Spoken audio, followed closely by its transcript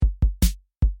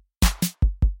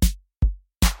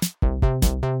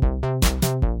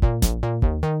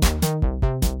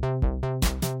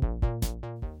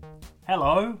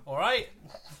Hello. All right.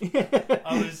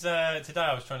 I was today.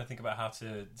 I was trying to think about how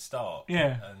to start.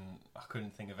 Yeah. And I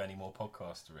couldn't think of any more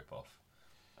podcasts to rip off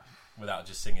without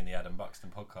just singing the Adam Buxton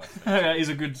podcast. That is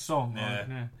a good song.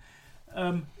 Yeah.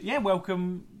 Yeah.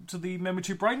 Welcome to the Memory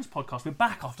Two Brains podcast. We're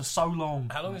back after so long.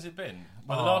 How long has it been?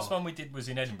 Well, the last one we did was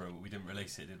in Edinburgh, but we didn't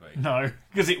release it, did we? No,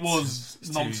 because it was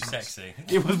It's nonsense. too sexy.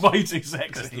 It was way too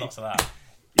sexy. There's lots of that.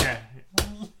 Yeah.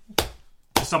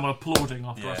 Someone applauding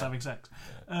after us having sex.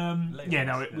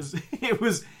 It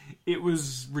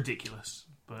was ridiculous.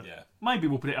 But maybe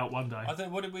we'll put it out one day. I don't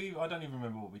even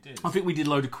remember what we did. I think we did a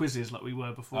load of quizzes like we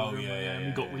were before. Oh, yeah,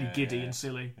 we got really giddy and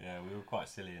silly. Yeah, we were quite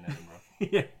silly in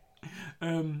Edinburgh.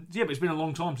 But it's been a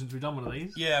long time since we've done one of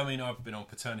these. Yeah, I mean, I've been on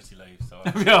paternity leave, so...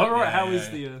 All right. How is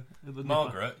the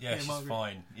Margaret? Yeah, she's Margaret.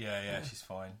 fine. Yeah, she's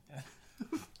fine.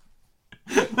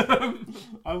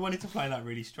 I wanted to play that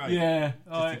really straight. Yeah.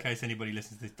 Just in case anybody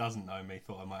listens to this doesn't know me,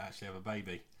 thought I might actually have a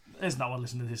baby. There's no one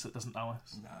listening to this that doesn't know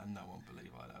us. No one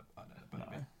believe I don't have a baby.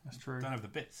 No, that's true. Don't have the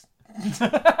bits.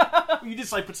 You did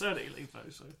say paternity leave though,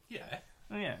 so... Yeah.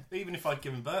 Oh, yeah. Even if I'd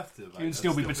given birth to the baby, It would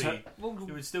still be it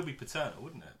would still be paternal,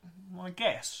 wouldn't it? I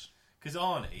guess. Because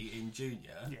Arnie, in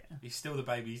Junior, he's still the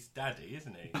baby's daddy,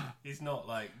 isn't he? He's not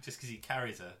like, just because he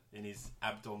carries her in his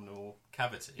abdominal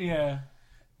cavity. Yeah.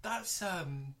 That's,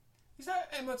 is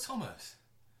that Emma Thomas?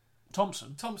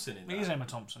 Thompson In that? It is Emma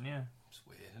Thompson, yeah. It's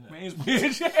weird, isn't it? It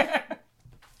is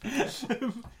weird,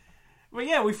 yeah. Well,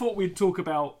 yeah, we thought we'd talk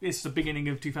about... It's the beginning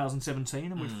of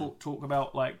 2017, and we thought talk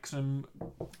about, like,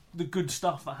 the good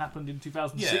stuff that happened in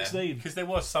 2016. Yeah, because there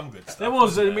was some good stuff. There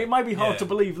was. I mean, it may be hard to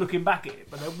believe looking back at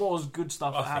it, but there was good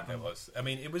stuff that happened. I think there was. I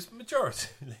mean, it was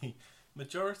majoritively...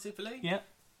 Yeah.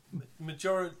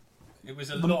 It was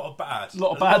a lot of bad. A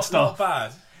lot of bad stuff. A lot of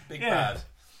bad. Big bad.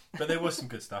 But there was some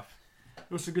good stuff. There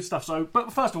was some good stuff. So,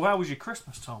 but first of all, how was your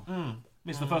Christmas, Tom?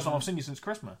 This is the first time I've seen you since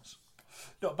Christmas.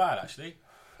 Not bad, actually.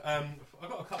 I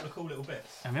got a couple of cool little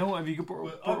bits. Emil, what have you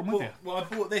brought them with you? Well, I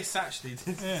bought this, actually.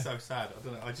 This is so sad. I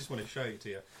don't know. I just wanted to show it to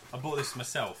you. I bought this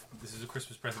myself. This is a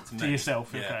Christmas present to me. To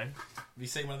yourself, yeah. okay. Have you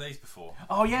seen one of these before?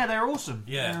 Oh, yeah, they're awesome.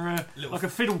 Yeah. They're like a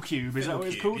fiddle cube. Is that what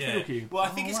it's called? Yeah. Fiddle cube. Well, I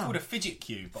think it's called a fidget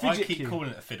cube, but I keep calling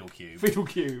it a fiddle cube. Fiddle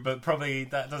cube. But probably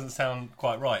that doesn't sound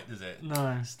quite right, does it?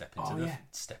 No. Step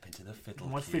into the fiddle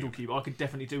cube. My fiddle cube. I could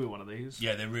definitely do with one of these.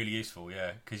 Yeah, they're really useful,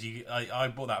 yeah. Because I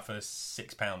bought that for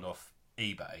 £6 off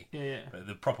eBay. Yeah. But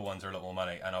the proper ones are a lot more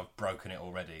money, and I've broken it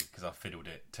already because I've fiddled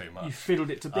it too much. You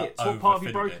fiddled it to bits. What part have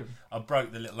you broken? I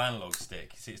broke the little analog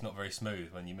stick. You see, it's not very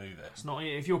smooth when you move it. It's not.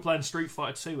 If you were playing Street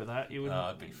Fighter 2 with that, you would.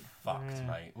 I'd be fucked,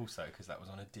 mate. Also, because that was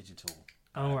on a digital.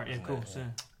 Oh right, yeah, of course. Yeah.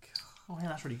 Oh yeah,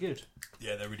 that's really good.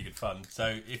 Yeah, they're really good fun.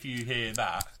 So if you hear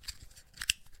that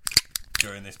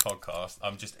during this podcast,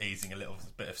 I'm just easing a little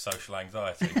bit of social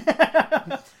anxiety.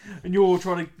 And you're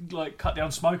trying to like cut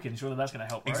down smoking. Surely that's going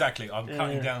to help, right? Exactly. I'm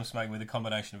cutting down smoking with a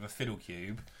combination of a fiddle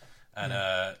cube and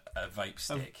a vape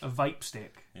stick. A vape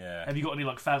stick. Yeah. Have you got any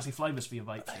like fancy flavours for your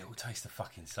vape stick? They all taste the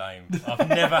fucking same. I've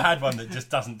never had one that just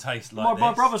doesn't taste like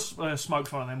My brother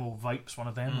smokes one of them, or vapes one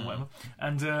of them, or whatever.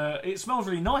 And it smells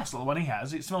really nice, like the one he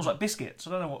has. It smells like biscuits.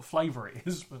 I don't know what flavour it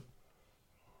is. But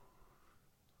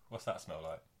what's that smell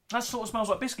like? that sort of smells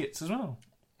like biscuits as well.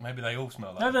 Maybe they all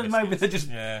smell like biscuits. Maybe they're just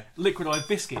liquidised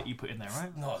biscuit you put in there,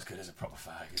 right? Not as good as a proper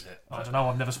fag, is it? I don't know.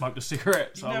 I've never smoked a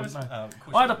cigarette, so I wouldn't know.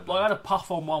 I had a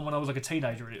puff on one when I was like a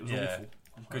teenager, and it was awful.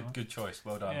 Good choice.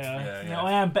 Well done. Yeah,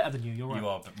 I am better than you. You're right. You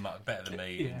are better than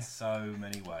me in so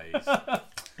many ways.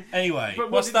 Anyway,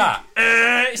 But what's that?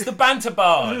 It's the banter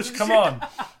barge. Come on.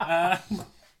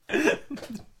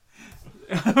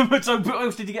 So, what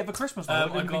else did you get for Christmas?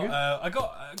 I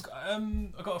got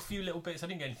a few little bits. I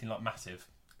didn't get anything like massive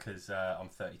because I'm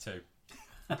 32.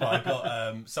 But I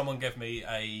got someone gave me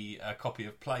a copy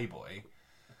of Playboy.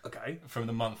 Okay. From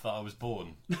the month that I was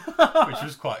born, which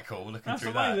was quite cool. Looking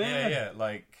through that, yeah,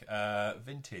 like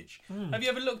vintage. Have you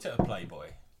ever looked at a Playboy?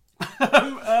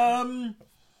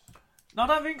 No, I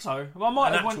don't think so. Well, I might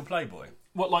An have actual Playboy.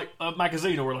 What, like a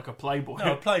magazine or like a Playboy?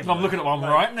 No, a Playboy. I'm looking at one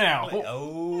right now.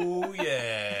 Oh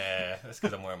yeah, that's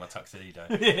because I'm wearing my tuxedo.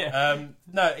 Yeah.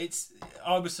 No,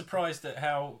 I was surprised at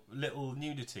how little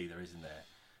nudity there is in there.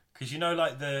 Because you know,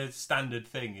 like the standard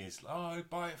thing is,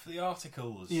 buy it for the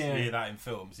articles. Yeah. You hear that in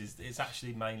films. It's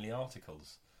actually mainly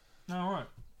articles. Oh, right.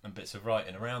 And bits of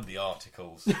writing around the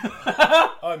articles.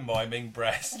 I'm miming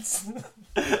breasts. So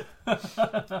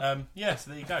there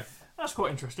you go. That's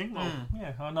quite interesting. Well,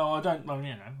 yeah, I know. I don't. Well,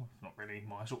 not really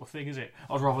my sort of thing, is it?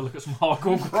 I'd rather look at some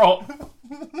hardcore grot.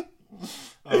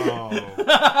 Oh,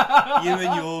 you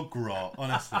and your grot,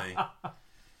 honestly.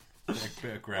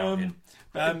 Bit of grouting.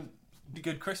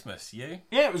 Good Christmas, you?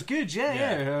 Yeah, it was good.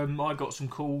 Yeah. I got some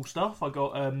cool stuff. I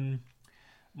got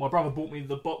My brother bought me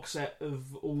the box set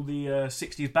of all the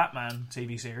 60s Batman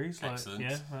TV series. Excellent.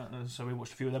 Yeah, so we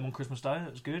watched a few of them on Christmas Day.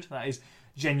 That was good. That is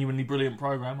genuinely brilliant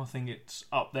program. I think it's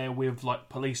up there with like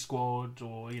Police Squad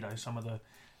or some of the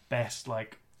best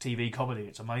like TV comedy.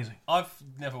 It's amazing. I've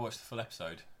never watched the full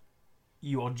episode.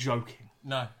 You are joking.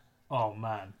 No. Oh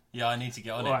man. Yeah, I need to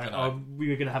get on Right, it. we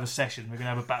were going to have a session. We're going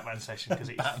to have a Batman session because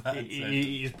it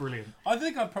is brilliant. I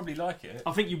think I'd probably like it.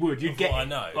 I think you would. You'd get. I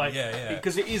know. Yeah.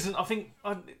 Because it isn't. I think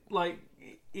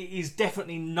it is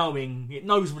definitely knowing. It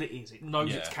knows what it is. It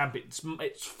knows it's camp. It's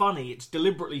funny. It's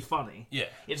deliberately funny. Yeah.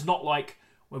 It's not like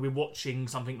when we're watching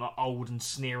something like old and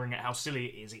sneering at how silly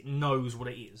it is. It knows what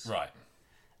it is. Right.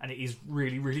 And it is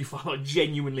really, really fun. Like,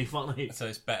 genuinely funny. So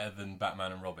it's better than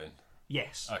Batman and Robin.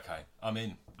 Yes. Okay, I'm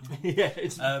in. Yeah.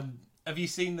 It's. Have you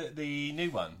seen the new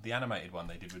one, the animated one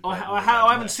they did with? I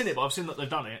haven't seen it, but I've seen that they've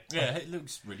done it. Yeah, it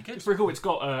looks really good. It's pretty cool. It's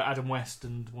got Adam West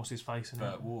and what's his face in it.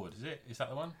 Burt Ward, is it? Is that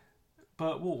the one?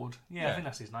 Burt Ward. Yeah, I think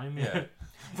that's his name. Yeah.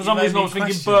 For some reason, I was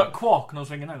thinking Burt Kwok, and I was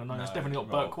thinking, no, it's definitely not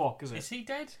wrong. Burt Kwok, is it? Is he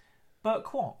dead? Burt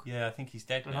Kwok. Yeah, I think he's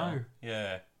dead now. know.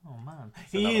 Yeah. Oh man,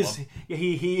 That's he another is. one. Yeah,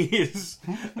 he is.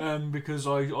 Because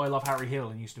I love Harry Hill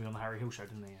and used to be on the Harry Hill show,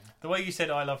 didn't he? The way you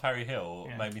said "I love Harry Hill"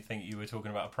 Yeah. made me think you were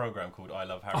talking about a program called "I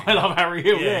Love Harry." I Hill. love Harry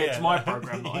Hill. Yeah, it's my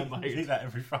program that I You do made. that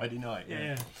every Friday night.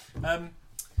 Yeah.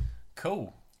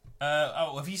 Cool.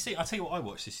 Have you seen? I'll tell you what I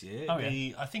watched this year. Oh,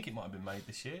 yeah. I think it might have been made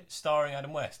this year, starring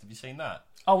Adam West. Have you seen that?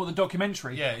 Oh, well, the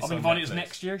documentary. Yeah, it's I've been on finding it's Netflix.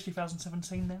 next year,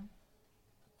 2017 now.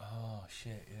 Oh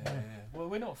shit! Yeah. Well,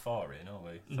 we're not far in, are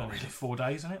we? Not really 4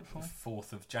 days, isn't it?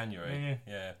 4th of January.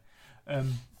 Yeah.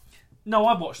 No,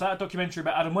 I watched that documentary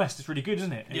about Adam West. It's really good,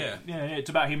 isn't it? Yeah.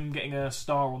 It's about him getting a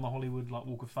star on the Hollywood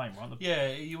Walk of Fame, right?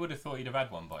 Yeah, you would have thought he'd have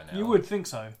had one by now. You would think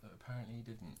so. But apparently he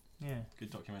didn't. Yeah. Good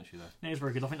documentary though. It's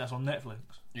very good. I think that's on Netflix.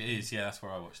 It is. Yeah, that's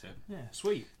where I watched it. Yeah,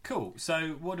 sweet. Cool.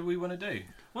 So, what do we want to do?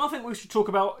 Well, I think we should talk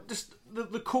about just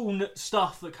the cool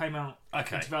stuff that came out in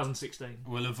 2016.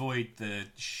 We'll avoid the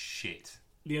shit.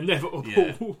 The inevitable.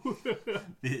 Yeah.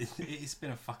 It's been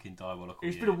a fucking diabolical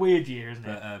It's year. been a weird year, isn't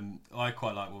it? But I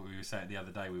quite like what we were saying the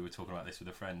other day. We were talking about this with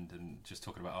a friend and just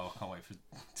talking about, I can't wait for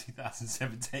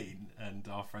 2017. And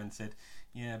our friend said,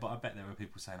 yeah, but I bet there were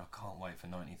people saying, I can't wait for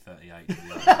 1938.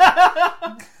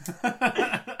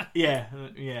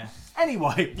 Yeah.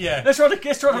 Anyway, Yeah. let's try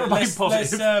to remain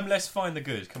positive. Let's find the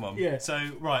good. Come on. Yeah. So,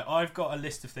 right, I've got a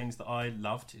list of things that I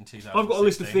loved in 2016. I've got a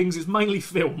list of things. It's mainly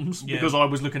films Yeah. because I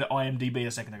was looking at IMDb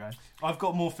a second ago. I've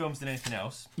got more films than anything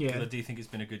else. Yeah. Because I do think it's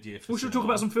been a good year for We should cinema. talk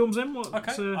about some films then.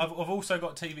 Okay. I've also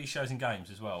got TV shows and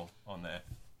games as well on there.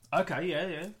 Okay,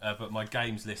 yeah. But my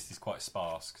games list is quite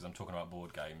sparse because I'm talking about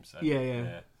board games. And,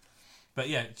 Yeah. But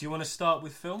yeah, do you want to start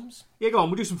with films? Yeah, go on,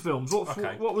 we'll do some films.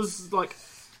 Okay. What was like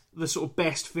the sort of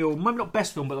best film, maybe not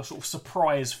best film, but a sort of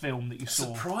surprise film that you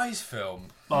saw Surprise film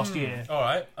last year? All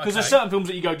right. Because there's certain films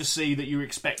that you go to see that you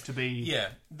expect to be... Yeah,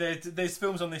 there's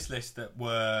films on this list that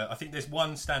were... I think there's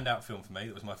one standout film for me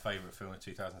that was my favourite film of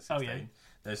 2016. Oh, yeah.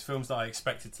 There's films that I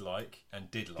expected to like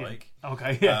and did like.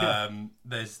 Okay, yeah.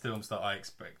 There's films that I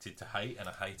expected to hate and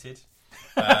I hated.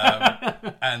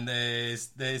 And there's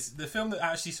the film that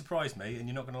actually surprised me, and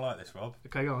you're not going to like this, Rob.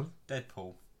 Okay, go on.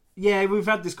 Deadpool. Yeah, we've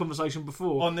had this conversation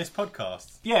before. On this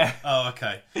podcast? Yeah. Oh,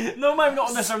 okay. No, maybe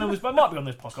not necessarily on this, but it might be on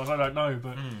this podcast, I don't know,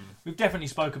 but we've definitely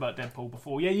spoke about Deadpool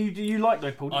before. Yeah, you like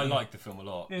Deadpool, I didn't you? like the film a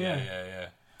lot. Yeah.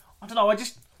 I don't know, I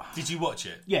just... Did you watch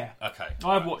it? Yeah. Okay.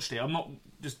 I've watched it. I'm not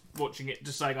just watching it,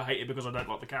 just saying I hate it because I don't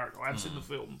like the character. I have seen the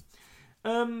film.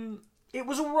 It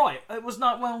was alright. It was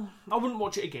not... Well, I wouldn't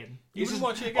watch it again. You wouldn't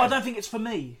watch it again? I don't think it's for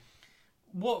me.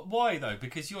 Why, though?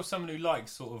 Because you're someone who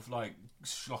likes sort of like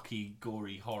schlocky,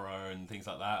 gory horror and things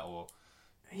like that, or...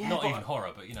 Yeah, Not even horror,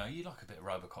 but you like a bit of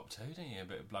Robocop too, don't you? A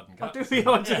bit of blood and I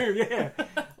guts. do, yeah.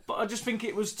 But I just think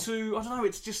it was too... I don't know,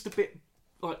 it's just a bit,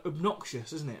 like,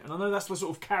 obnoxious, isn't it? And I know that's the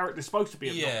sort of character it's supposed to be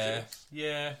obnoxious.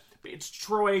 Yeah. But it's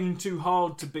trying too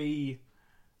hard to be,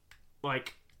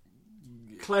 like,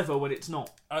 clever when it's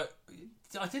not. I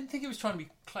didn't think it was trying to be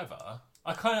clever.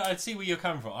 I'd see where you're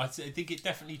coming from. I think it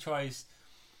definitely tries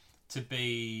to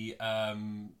be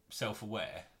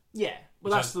self-aware. Yeah,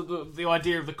 well, that's the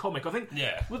idea of the comic. I think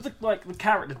with the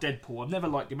character Deadpool, I've never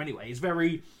liked him anyway. He's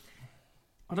very...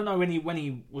 I don't know when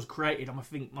he was created.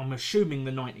 I'm assuming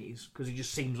the 90s because he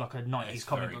just seems like a 90s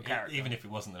comic book character. Even if it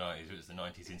wasn't the 90s, it was the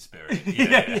 90s in spirit.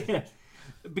 Yeah.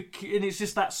 And it's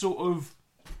just that sort of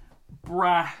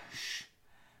brash,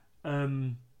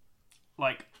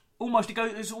 like almost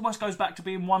it almost goes back to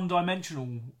being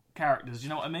one-dimensional characters. You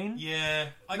know what I mean? Yeah.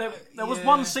 There was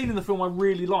one scene in the film I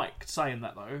really liked. Saying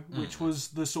that though, which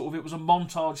was it was a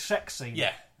montage sex scene.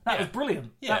 Yeah. That was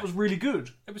brilliant. Yeah. That was really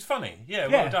good. It was funny. Yeah.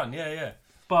 Well done. Yeah.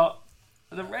 But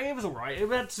It was alright. It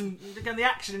had some... Again, the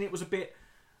action in it was a bit...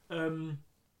 I don't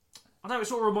know, it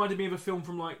sort of reminded me of a film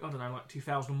from, like, I don't know, like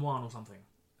 2001 or something.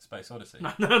 Space Odyssey?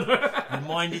 No.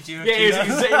 Reminded you of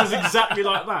it was exactly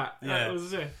like that. Yeah. That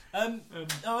was it.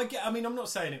 I mean, I'm not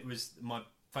saying it was my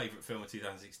favourite film of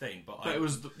 2016, but it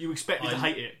was... You expected to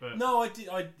hate it, but... No, I did.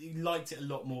 I liked it a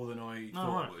lot more than I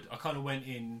thought I would. I kind of went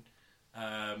in...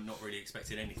 not really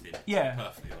expecting anything, to be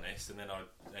perfectly honest, and then I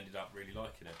ended up really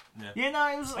liking it. Yeah, no,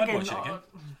 it was I'd watch it again.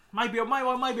 Maybe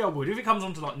I would. If it comes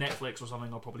onto like Netflix or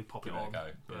something, I'll probably pop it on. Go,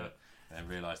 but then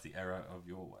realise the error of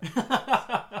your way.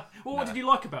 What did you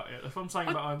like about it? If I'm saying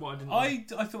about what I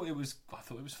didn't, I thought it was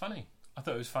funny. I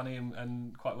thought it was funny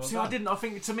and quite well done. I didn't. I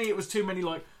think to me it was too many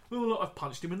like, oh look, I've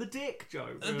punched him in the dick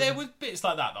joke. There were bits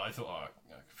like that I thought,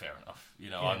 fair enough. You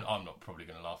know, I'm not probably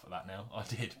going to laugh at that now. I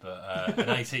did, but an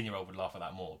 18-year-old would laugh at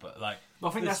that more. But like, I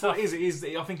think that's what it is. It is.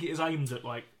 I think it is aimed at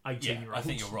like 18-year-olds. I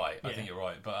think you're right. I think you're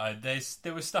right. But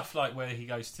there was stuff like where he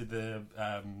goes to the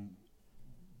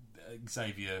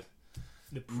Xavier.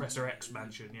 The Professor X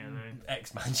mansion,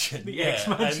 X mansion, the X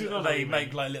mansion. And they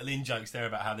make like little in-jokes there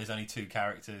about how there's only 2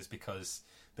 characters because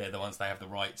they're the ones they have the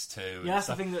rights to. Yeah, that's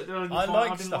the thing that I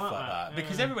like stuff like that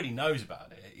because everybody knows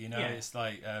about it. You know, it's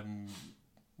like, I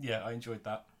enjoyed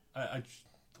that. I just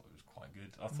thought it was quite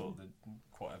good. I thought that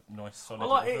quite a nice,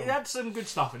 solid. It had some good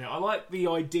stuff in it. I like the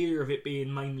idea of it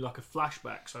being mainly like a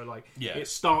flashback. So like, it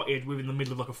started within the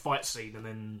middle of like a fight scene, and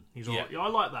then he's all like, I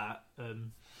like that.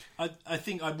 I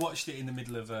think I watched it in the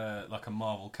middle of like a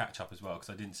Marvel catch-up as well because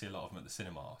I didn't see a lot of them at the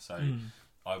cinema. So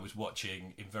I was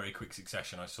watching in very quick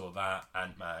succession. I saw that,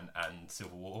 Ant-Man and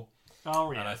Civil War.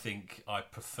 Oh, yeah. And I think I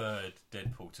preferred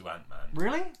Deadpool to Ant-Man.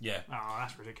 Really? Yeah. Oh,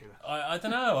 that's ridiculous. I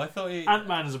don't know. I thought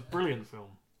Ant-Man is a brilliant film.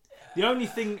 The only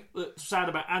thing that's sad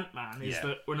about Ant-Man is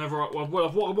that whenever I've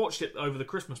watched it over the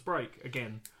Christmas break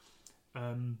again,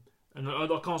 and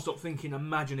I can't stop thinking,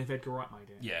 imagine if Edgar Wright made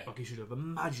it. Yeah. Like he should have.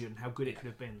 Imagine how good it could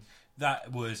have been.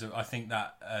 That was, I think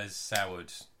that has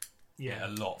soured a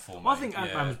lot for me. I think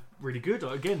Ant-Man was really good.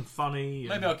 Again, funny.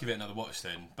 Maybe I'll give it another watch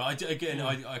then. But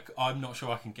I'm not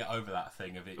sure I can get over that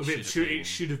thing of it. It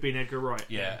should have been Edgar Wright.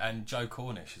 Yeah, and Joe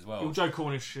Cornish as well. Joe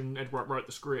Cornish and Edgar Wright wrote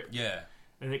the script. Yeah.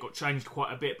 And it got changed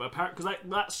quite a bit. But apparently, because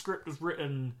that script was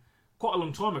written quite a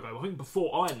long time ago. I think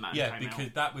before Iron Man came out. Yeah,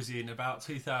 because that was in about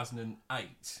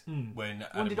 2008. When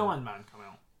did Iron Man come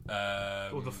out?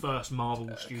 Or the first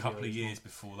Marvel studio. A couple of years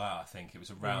before that, I think. It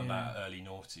was around that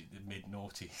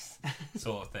mid-noughties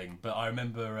sort of thing. But I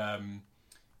remember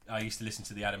I used to listen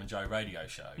to the Adam and Joe radio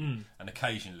show, and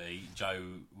occasionally Joe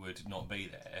would not be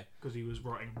there because he was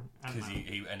writing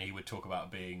Ant-Man. He would talk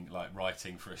about being like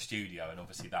writing for a studio, and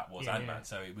obviously that was Ant-Man.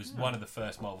 So it was one of the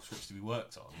first Marvel scripts to be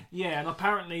worked on. Yeah, and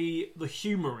apparently the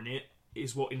humour in it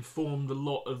is what informed a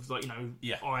lot of, like,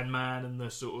 Iron Man and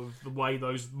the sort of the way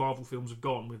those Marvel films have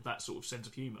gone with that sort of sense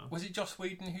of humour. Was it Joss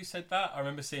Whedon who said that? I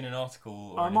remember seeing an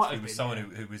article with someone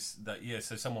who was that. Yeah,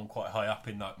 so someone quite high up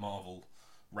in that Marvel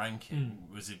ranking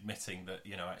was admitting that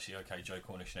actually Joe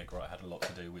Cornish and Edgar Wright had a lot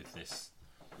to do with this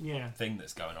thing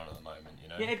that's going on at the moment.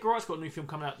 Yeah, Edgar Wright's got a new film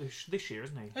coming out this year,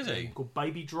 isn't he? Is he? Called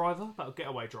Baby Driver, about a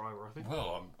getaway driver, I think.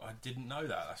 Well, I didn't know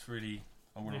that. That's really.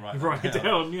 I'm going to write it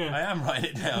down. Yeah, I am writing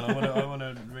it down. I want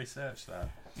to research that.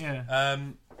 Yeah.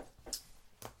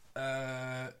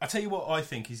 I'll tell you what I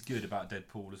think is good about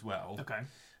Deadpool as well. Okay.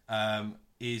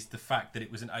 Is the fact that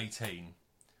it was an 18.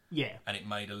 Yeah. And it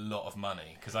made a lot of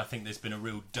money because I think there's been a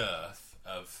real dearth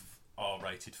of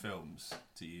R-rated films,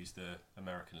 to use the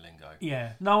American lingo.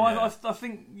 Yeah. No, I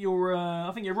think you're.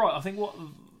 I think you're right. I think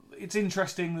it's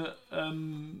interesting that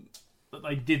that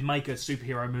they did make a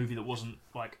superhero movie that wasn't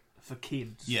like for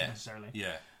kids necessarily.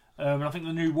 Yeah. And I think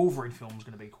the new Wolverine film is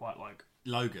going to be quite like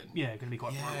Logan. Yeah, going to be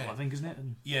quite brutal, I think, isn't it?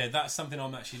 And yeah, that's something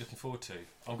I'm actually looking forward to.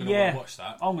 I'm going to watch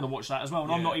that. I'm going to watch that as well.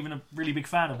 And I'm not even a really big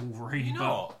fan of Wolverine. You're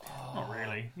not? Not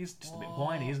really. He's just a bit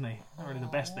whiny, isn't he? Not really the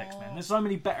best X-Men. There's so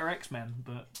many better X-Men,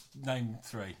 but name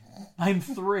 3. Name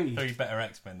 3. 3 better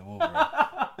X-Men than Wolverine.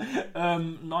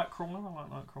 Nightcrawler. I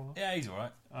like Nightcrawler. Yeah, he's all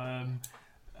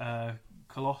right.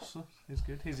 Colossus is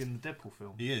good. He's in the Deadpool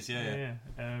film. He is, yeah.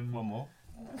 One more.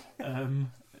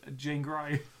 Jean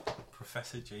Grey.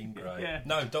 Professor Jean Grey. Yeah.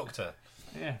 No, Doctor.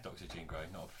 Yeah. Dr. Jean Grey,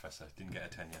 not a professor. Didn't get a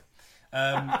tenure.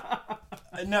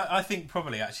 No, I think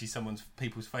probably actually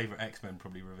people's favourite X-Men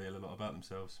probably reveal a lot about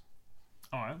themselves.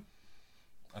 Alright.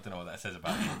 I don't know what that says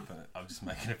about you, but I'm just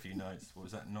making a few notes. What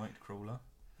was that? Nightcrawler?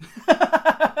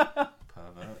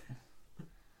 Pervert.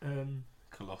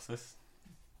 Colossus.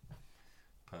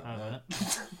 Pervert.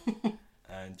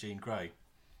 And Jean Grey.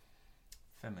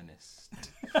 Feminist.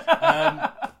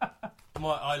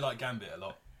 I like Gambit a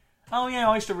lot. Oh yeah,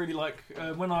 I used to really like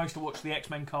when I used to watch the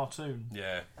X-Men cartoon.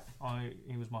 Yeah,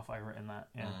 he was my favourite in that.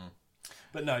 Yeah,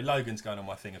 but no, Logan's going on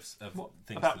my thing of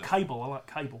things about Cable. I like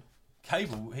Cable.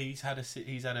 Cable, he's had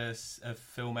a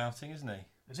film outing, isn't he?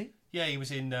 Is he? Yeah, he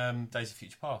was in Days of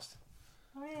Future Past.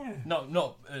 Oh yeah. Not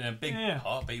in a big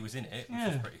part, but he was in it,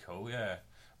 which was pretty cool. Yeah.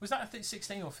 Was that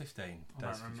 16 or 15? I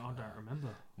don't remember.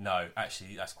 No,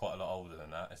 actually, that's quite a lot older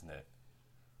than that, isn't it?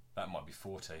 That might be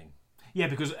 14. Yeah,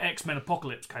 because X-Men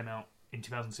Apocalypse came out in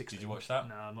 2016. Did you watch that?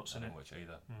 No, I've not seen it. I didn't watch it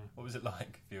either. What was it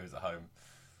like, viewers at home?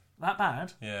 That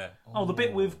bad? Yeah. Oh, the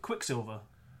bit with Quicksilver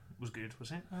was good, was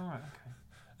it? Oh, right, okay.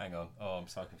 Hang on. Oh, I'm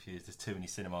so confused. There's too many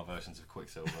cinema versions of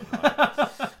Quicksilver.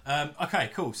 Okay,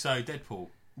 cool. So, Deadpool.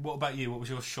 What about you? What was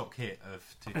your shock hit of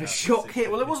 2016? A shock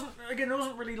hit? Well, it wasn't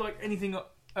really like anything...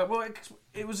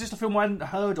 it was just a film I hadn't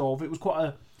heard of. It was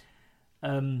quite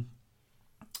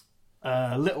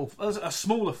a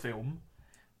smaller film,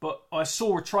 but I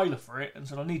saw a trailer for it and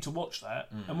said I need to watch that.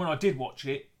 And when I did watch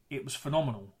it, it was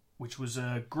phenomenal, which was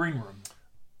Green Room.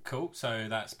 Cool. So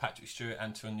that's Patrick Stewart,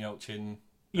 Anton Yelchin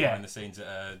behind the scenes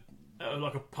at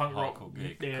like a punk rock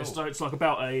gig. Yeah, cool. So it's like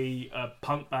about a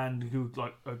punk band who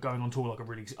like are going on tour, like a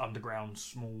really underground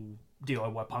small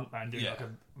DIY punk band doing like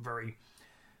a very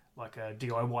like a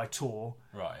DIY tour.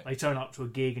 Right. They turn up to a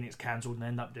gig and it's cancelled and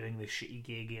end up doing this shitty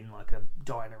gig in like a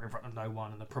diner in front of no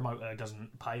one, and the promoter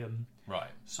doesn't pay them. Right.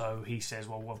 So he says,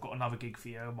 well, I've got another gig for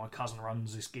you. My cousin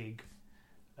runs this gig.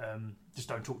 Just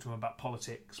don't talk to him about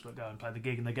politics, but go and play the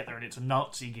gig. And they get there and it's a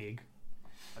Nazi gig,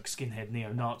 like skinhead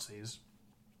neo-Nazis.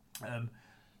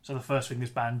 So the first thing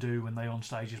this band do when they on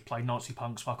stage is play Nazi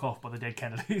Punks Fuck Off by the Dead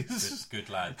Kennedys. Good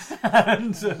lads.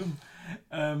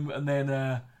 and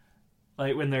then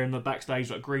when they're in the backstage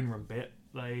like green room bit,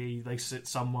 they sit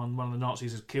one of the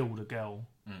Nazis has killed a girl,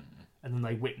 and then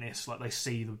they witness, like they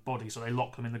see the body, so they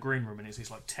lock them in the green room, and it's this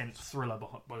like tense thriller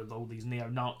by all these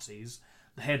neo-Nazis.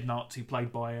 The head Nazi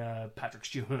played by Patrick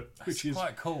Stewart, which is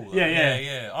quite cool.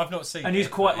 Yeah. I've not seen it. And he's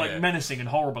quite menacing and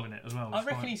horrible in it as well. I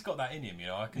reckon he's got that in him,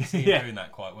 I can see him doing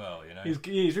that quite well,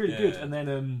 He's really good. And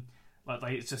then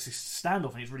it's just this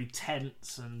standoff and it's really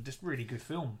tense and just really good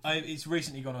film. It's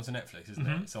recently gone onto Netflix, isn't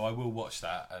it? So I will watch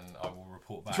that and I will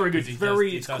report back. It's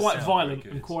very good. It's quite violent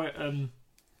and quite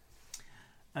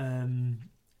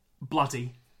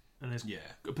bloody. And there's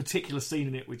a particular scene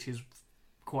in it which is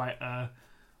quite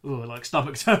like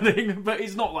stomach turning, but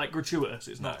it's not like gratuitous.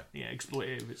 It's not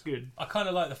exploitative. It's good. I kind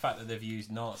of like the fact that they've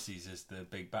used Nazis as the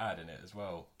big bad in it as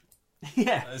well.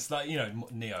 Yeah, it's like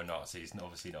neo-Nazis, and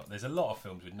obviously not. There's a lot of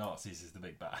films with Nazis as the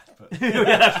big bad, but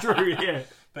yeah, that's true. Yeah,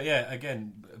 but yeah,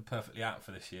 again, perfectly out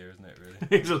for this year, isn't it? Really,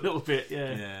 it's a little bit.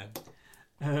 Yeah.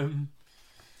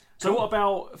 So, what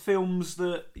about films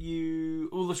that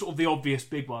all the sort of the obvious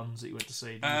big ones that you went to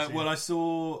see? Well, I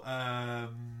saw.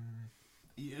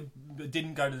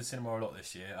 Didn't go to the cinema a lot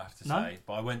this year, I have to say,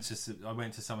 but I went to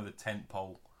some of the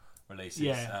tentpole releases.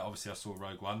 Yeah. Obviously, I saw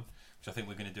Rogue One, which I think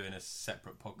we're going to do in a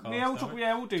separate podcast. Yeah, we'll talk a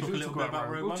little bit about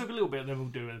Rogue One. We'll talk a little bit, and then we'll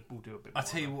do a bit. I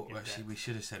tell you what, actually, we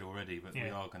should have said already, but we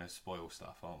are going to spoil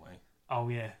stuff, aren't we? Oh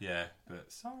yeah. Yeah,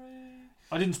 but sorry,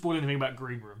 I didn't spoil anything about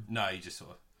Green Room. No, you just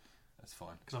sort of. That's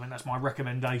fine. Because I mean that's my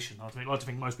recommendation. I'd like to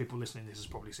think most people listening to this has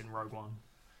probably seen Rogue One.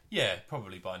 Yeah,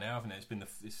 probably by now, haven't it? It's been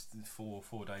it's 4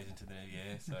 days into the new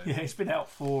year, so yeah, it's been out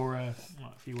for a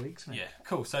few weeks. Hasn't it? Yeah,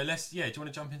 cool. So let's. Do you want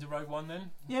to jump into Rogue One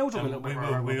then? Yeah, we'll talk a little bit.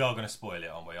 We are going to spoil it,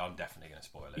 aren't we? I'm definitely going to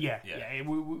spoil it. Yeah.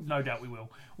 We, no doubt we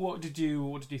will. What did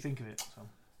you think of it? So?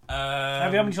 How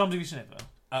many times have you seen it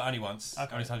though? Only once. Okay.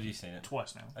 How many times have you seen it?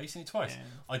 Twice now. Have you seen it twice? Yeah.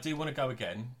 I do want to go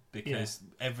again because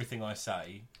everything I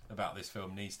say about this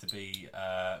film needs to be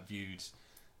viewed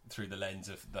through the lens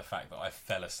of the fact that I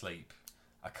fell asleep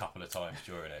a couple of times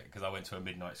during it because I went to a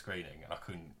midnight screening and I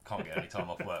can't get any time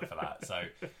off work for that, so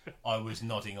I was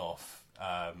nodding off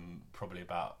probably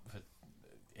about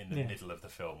in the middle of the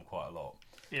film quite a lot.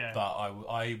 Yeah, but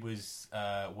I was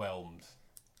whelmed.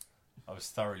 I was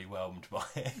thoroughly whelmed by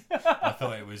it. I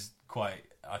thought it was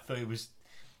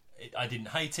I didn't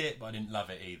hate it, but I didn't love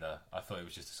it either. I thought it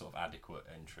was just a sort of adequate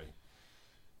entry.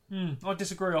 I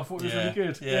disagree. I thought it was really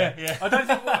good. Yeah. I don't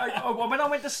think when I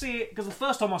went to see it, because the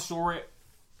first time I saw it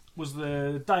was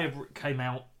the day it came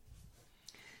out,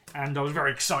 and I was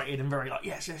very excited and very like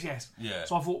yes. Yeah.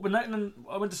 So I thought when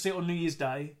I went to see it on New Year's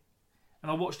Day, and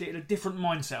I watched it in a different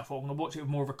mindset. I thought I'm going to watch it with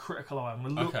more of a critical eye. I'm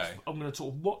going to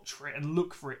sort of watch for it and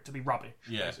look for it to be rubbish,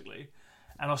 basically.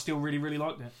 And I still really, really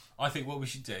liked it. I think what we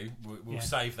should do, we'll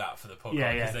save that for the podcast.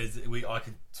 Yeah. I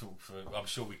could talk for. I'm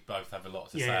sure we both have a lot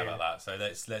to say about that. So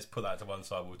let's put that to one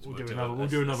side. We'll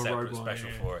do another Rogue special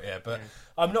for it. Yeah, but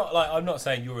I'm not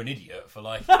saying you're an idiot for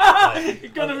like.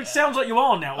 It sounds like you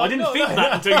are now. I didn't think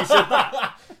that until you said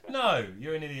that. No,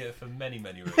 you're an idiot for many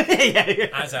reasons.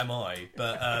 As am I.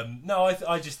 But no,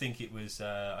 I just think it was.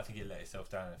 I think it let itself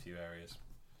down in a few areas.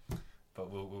 But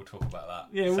we'll talk about that.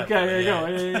 Yeah, okay,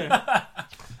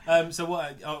 yeah. So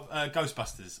what?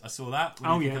 Ghostbusters. I saw that.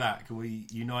 What do you think of that? Can we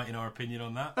unite in our opinion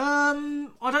on that?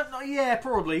 I don't know. Yeah,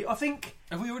 probably. I think.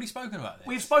 Have we already spoken about this?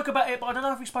 We've spoke about it, but I don't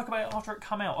know if we spoke about it after it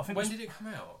came out. I think. When did it come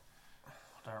out?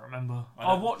 I don't remember.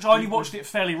 I only watched it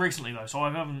fairly recently though, so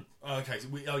I haven't. Oh, okay. So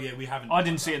we haven't. I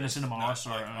didn't see it in the cinema. No, I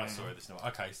saw it. I saw it in the cinema.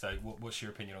 Okay, so what's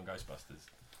your opinion on Ghostbusters?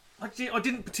 I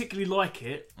didn't particularly like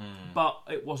it, but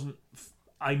it wasn't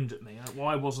aimed at me.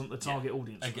 I wasn't the target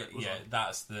audience.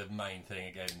 That's the main thing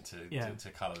again to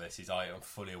colour this. Is I am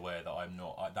fully aware that I'm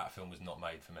not. That film was not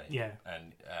made for me. Yeah,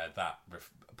 and that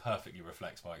perfectly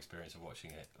reflects my experience of watching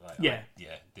it. Like, I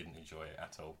didn't enjoy it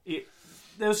at all.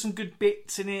 There were some good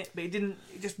bits in it, but it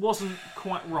just wasn't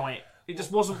quite right. It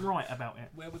just wasn't right about it.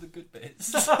 Where were the good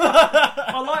bits?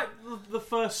 I liked the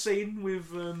first scene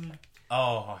with.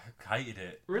 Oh, I hated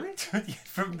it. Really?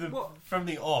 from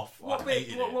the off. What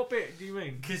bit do you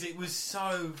mean? Because it was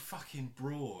so fucking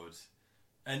broad,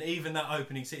 and even that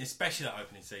opening scene, especially that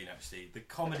opening scene, actually, the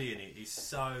comedy in it is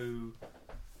so.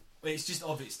 It's just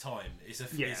of its time. It's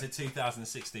a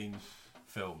 2016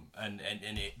 film, and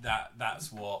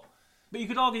that's what. But you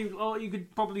could argue, or you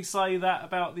could probably say that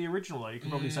about the original. Though you could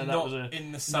probably say that was a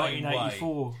in the same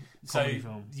 1984 comedy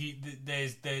film.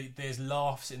 There's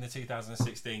laughs in the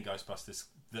 2016 Ghostbusters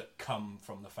that come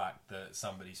from the fact that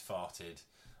somebody's farted,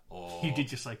 or you did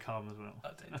just say "come" as well. I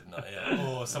did, didn't I? Yeah.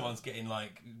 Or someone's getting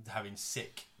having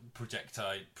sick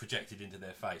projected into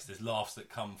their face. There's laughs that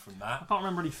come from that. I can't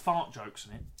remember any fart jokes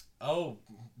in it. Oh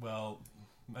well,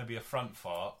 maybe a front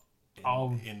fart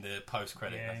in the post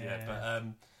credit. But.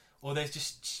 Or there's a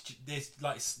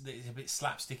bit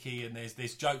slapsticky, and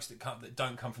there's jokes that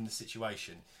don't come from the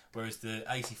situation. Whereas the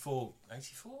 84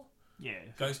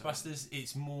 Ghostbusters,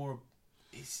 it's more,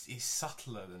 it's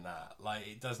subtler than that. Like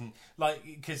it doesn't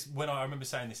because when I remember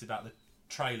saying this about the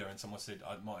trailer, and someone said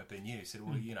it might have been you. Said,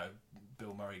 well,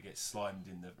 Bill Murray gets slimed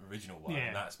in the original one,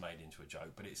 and that's made into a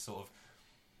joke. But it's sort of.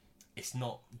 It's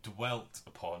not dwelt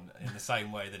upon in the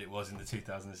same way that it was in the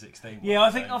 2016 one. Yeah,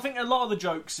 I think a lot of the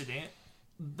jokes in it.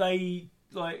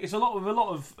 It's a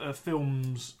lot of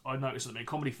films I noticed at the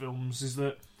comedy films is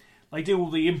that they do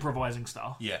all the improvising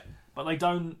stuff, but they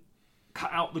don't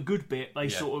cut out the good bit. They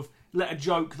sort of let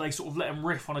them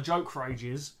riff on a joke for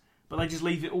ages, but they just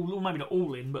leave it all, or maybe not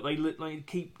all in, but they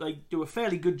do a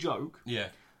fairly good joke,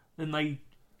 then they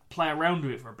play around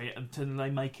with it for a bit until they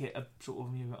make it a sort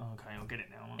of okay, I'll get it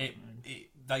now.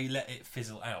 They let it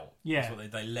fizzle out.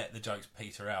 They let the jokes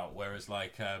peter out, whereas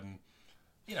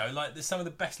there's some of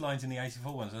the best lines in the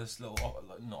 84 ones. There's little,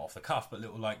 not off the cuff, but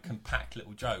little compact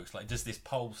little jokes. Like, does this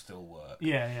pole still work?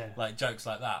 Yeah. Like jokes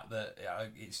like that.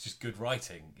 It's just good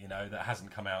writing. That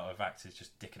hasn't come out of actors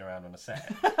just dicking around on a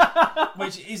set,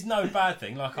 which is no bad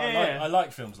thing. I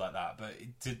like films like that, but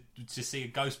to see a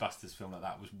Ghostbusters film like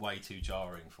that was way too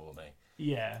jarring for me.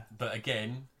 Yeah. But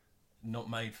again, not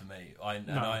made for me. I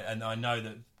know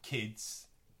that kids,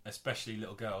 especially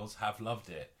little girls, have loved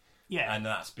it. Yeah. And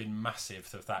that's been massive,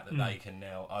 the fact that they can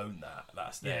now own that.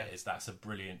 That's theirs. That's a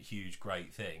brilliant, huge,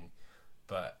 great thing.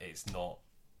 But it's not...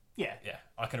 Yeah.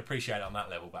 I can appreciate it on that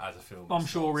level, but as a film... I'm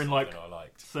sure in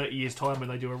 30 years' time when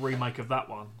they do a remake of that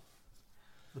one,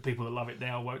 the people that love it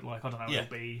now won't it'll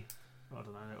be...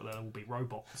 they'll be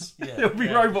robots. There'll be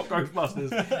robot Ghostbusters.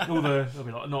 They'll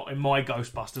be like, not in my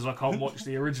Ghostbusters, I can't watch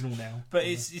the original now. But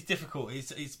it's difficult.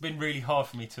 It's been really hard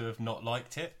for me to have not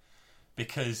liked it,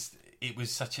 because... It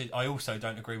was such a... I also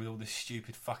don't agree with all this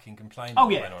stupid fucking complaining that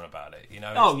went on about it.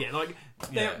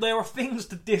 There are things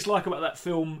to dislike about that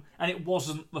film, and it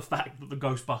wasn't the fact that the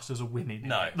Ghostbusters are women.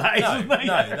 No.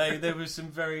 There was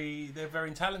some they're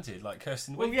very talented, like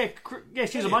Kirsten Wiig. Well,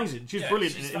 she's amazing. She's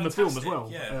brilliant in the film as well.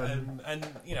 Yeah,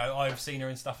 and I've seen her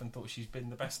in stuff and thought she's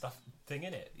been the best thing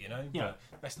in it.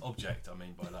 But best object. I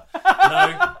mean by that.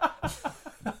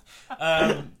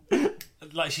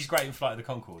 No. She's great in Flight of the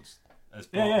Conchords. As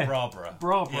Barbara.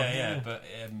 But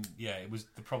it was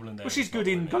the problem there. Well, she's good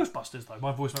in Ghostbusters, though.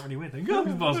 My voice went really weird then.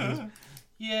 Ghostbusters.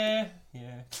 Yeah.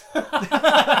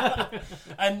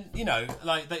 And,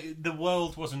 the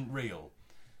world wasn't real.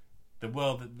 The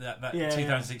world that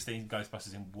 2016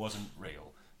 Ghostbusters in wasn't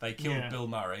real. They killed Bill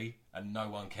Murray and no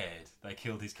one cared. They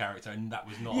killed his character and that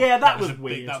was not... Yeah, that was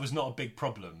weird. That was not a big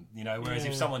problem, Whereas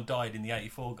if someone died in the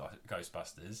 84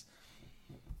 Ghostbusters...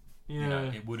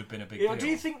 it would have been a big deal. Do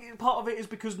you think part of it is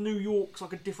because New York's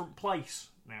like a different place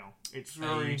now? It's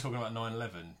very... Are you talking about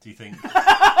 9/11? Do you think...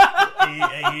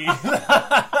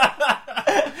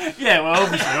 Yeah, well,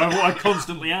 obviously, I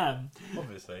constantly am.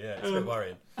 obviously. Yeah, it's a bit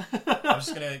worrying. I'm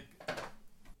just going to...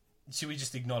 Should we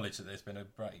just acknowledge that there's been a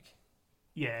break?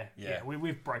 Yeah.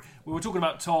 We've break. We were talking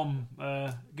about Tom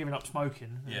giving up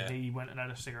smoking, and he went and had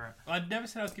a cigarette. I'd never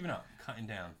said I was giving up. Cutting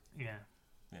down. Yeah.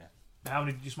 How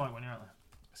many did you smoke when you were out there?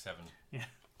 7. Yeah.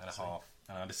 And a half.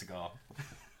 And I had a cigar.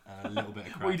 And a little bit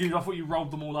of crack. What you did? I thought you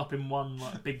rolled them all up in one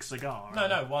big cigar.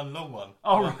 No, one long one.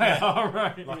 Oh,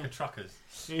 right. Like a trucker's.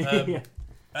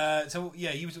 So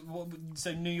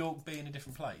New York being a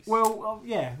different place. Well,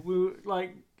 we were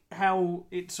like how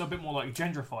it's a bit more like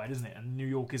gentrified, isn't it? And New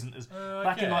York isn't as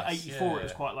back in like '84. It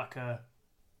was quite like a.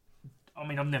 I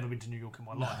mean, I've never been to New York in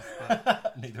my life.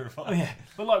 But, neither have I. Yeah,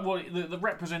 but like the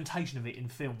representation of it in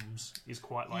films is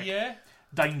quite like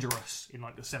dangerous in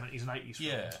like the 70s and 80s.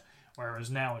 Films. Whereas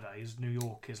nowadays New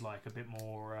York is like a bit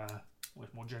more,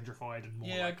 more gentrified and more.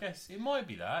 Yeah, I guess it might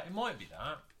be that.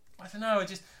 I don't know.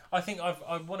 I think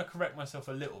I want to correct myself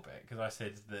a little bit because I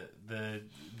said that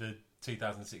the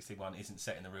 2016 one isn't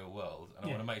set in the real world, and I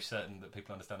want to make certain that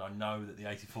people understand. I know that the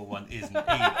 84 one isn't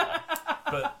either,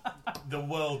 but the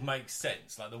world makes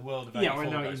sense. Like the world of 84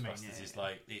 Ghostbusters is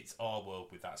like it's our world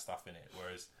with that stuff in it,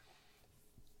 whereas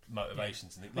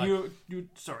motivations and like, you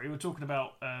were talking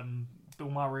about Bill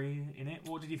Murray in it.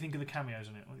 What did you think of the cameos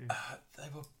in it? They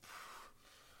were.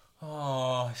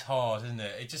 Oh, it's hard, isn't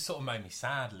it? It just sort of made me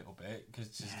sad a little bit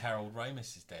because Harold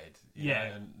Ramis is dead. You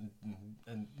know,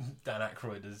 and Dan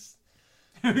Aykroyd is.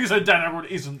 So Dan Aykroyd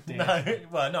isn't dead.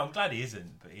 No, I'm glad he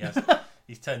isn't, but he has.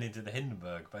 He's turned into the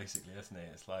Hindenburg, basically, hasn't he?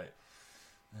 It's like.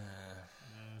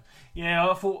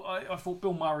 I thought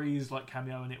Bill Murray's like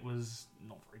cameo and it was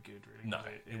not very good, really. No,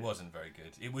 it wasn't very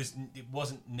good. It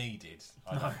wasn't needed,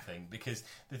 I don't think, because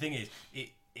the thing is,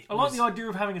 I like the idea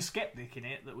of having a skeptic in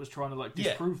it that was trying to like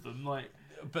disprove them, like.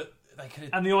 But they could.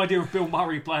 And the idea of Bill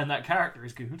Murray playing that character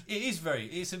is good. It is very.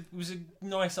 It was a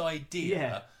nice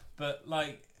idea, but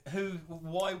like, who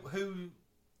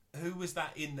was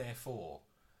that in there for?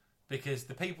 Because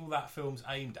the people that film's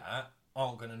aimed at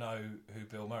aren't going to know who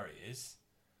Bill Murray is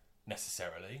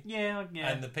necessarily. Yeah.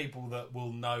 And the people that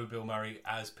will know Bill Murray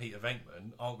as Peter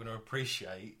Venkman aren't going to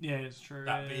appreciate. Yeah, it's true.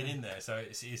 That being in there, so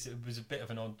it was a bit of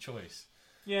an odd choice.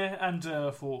 Yeah, and I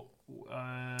thought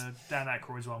Dan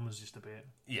Aykroyd's one was just a bit.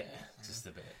 Yeah, just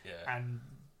a bit. Yeah, and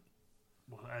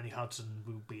Ernie Hudson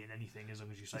will be in anything as long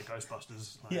as you say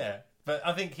Ghostbusters. Like. Yeah, but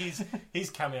I think his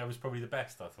cameo was probably the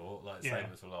best. I thought, like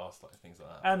Save Us for Last, like things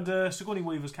like that. And Sigourney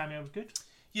Weaver's cameo was good.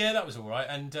 Yeah, that was all right.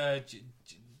 And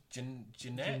Janine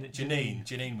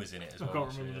was in it as well. I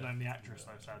can't remember the name of the actress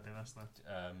though. Sadly, that's the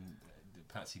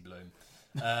Patsy Bloom.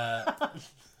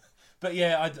 But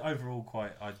yeah,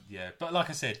 But like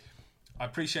I said, I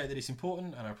appreciate that it's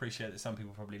important, and I appreciate that some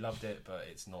people probably loved it, but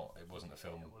it wasn't a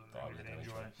film that I really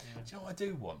enjoyed. Do you know what I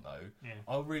do want though? Yeah.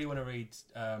 I really want to read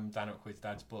Dan Aykroyd's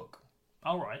dad's book.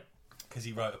 Oh right. Because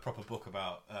he wrote a proper book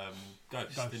about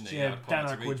ghosts, didn't he? Yeah, Dan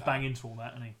Aykroyd's bang into all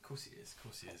that, isn't he? Of course he is.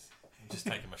 I'm just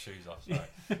taking my shoes off. Sorry.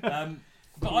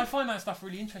 But I find that stuff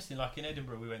really interesting. Like in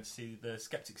Edinburgh, we went to see the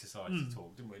Skeptic Society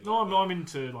talk, didn't we? No, I'm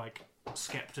into like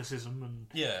skepticism and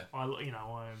I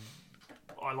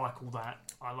like all that.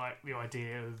 I like the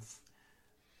idea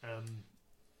of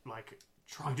like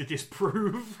trying to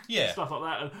disprove stuff like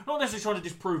that. And not necessarily trying to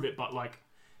disprove it, but like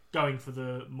going for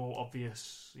the more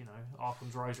obvious,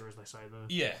 Arkham's razor, as they say,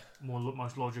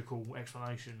 most logical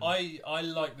explanation. I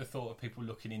like the thought of people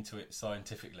looking into it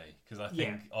scientifically because I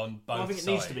think on both sides. I think it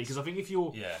needs to be because I think if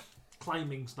you're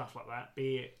claiming stuff like that,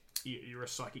 be it you're a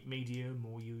psychic medium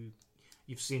or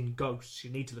you've seen ghosts, you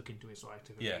need to look into it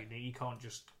scientifically. Yeah. You can't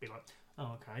just be like,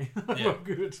 oh, okay, well,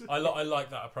 good. I like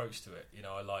that approach to it.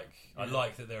 I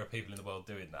like that there are people in the world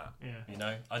doing that.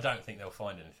 Yeah. I don't think they'll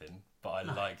find anything, but I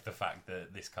like the fact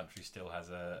that this country still has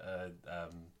a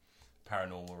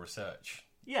paranormal research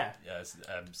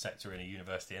sector in a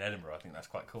university in Edinburgh. I think that's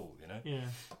quite cool. Yeah.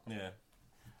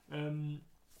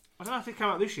 I don't know if it came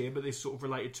out this year, but this sort of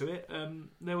related to it.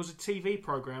 There was a TV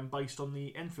programme based on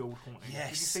the Enfield haunting. Yes,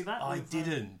 did you see that? I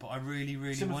didn't, but I really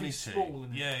wanted to.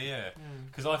 Yeah.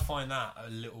 Because I find that a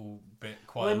little bit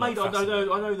quite. Well, I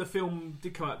know the film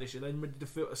did come out this year. They made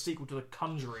a sequel to The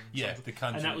Conjuring. Yeah, The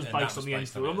Conjuring, and that was based on the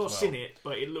Enfield. I've not seen it,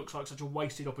 but it looks like such a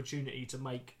wasted opportunity to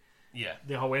make. Yeah,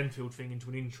 the whole Enfield thing into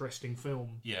an interesting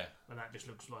film. Yeah, and that just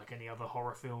looks like any other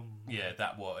horror film. Yeah,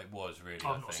 that what it was really.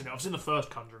 I've not seen it. I've seen the first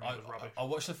Conjuring. It was rubbish. I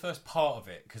watched the first part of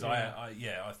it because I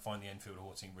find the Enfield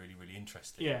haunting really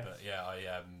interesting. Yeah, but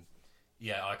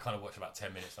I kind of watched about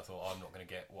 10 minutes. I thought I'm not going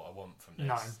to get what I want from this.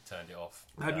 No. Turned it off.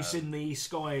 Have you seen the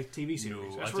Sky TV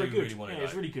series? No, That's I really do good. really want to. Yeah,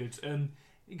 it's really good.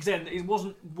 Again, it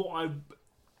wasn't what I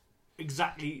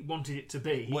exactly wanted it to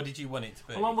be. What did you want it to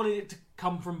be? Well, I wanted it to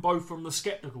come from the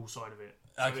sceptical side of it.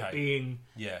 So it being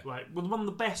like one of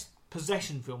the best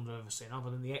possession films I've ever seen, other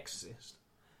than The Exorcist,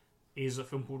 is a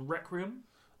film called Requiem.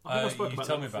 I think I spoke about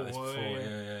that before.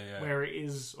 Yeah. Where it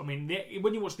is, I mean,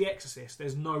 when you watch The Exorcist,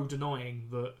 there's no denying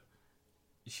that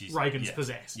Reagan's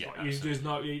possessed. Yeah,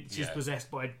 she's possessed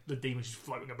by the demon. She's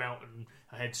floating about and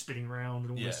her head spinning around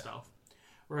and all this stuff.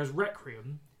 Whereas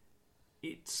Requiem,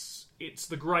 it's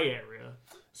the grey area.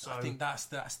 So I think that's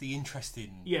the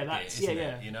interesting. Yeah, that's bit, isn't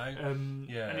it? You know, and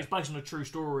it's based on a true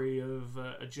story of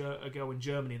a girl in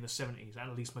Germany in the 70s,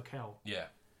 Anneliese Merkel. Yeah.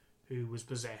 Who was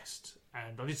possessed,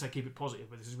 and I did say keep it positive,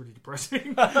 but this is really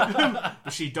depressing. But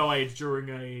she died during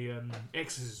a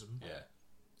exorcism. Yeah.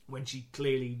 When she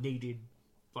clearly needed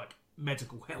like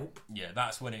medical help. Yeah,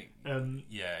 that's when it.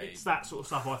 It's that sort of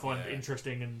stuff I find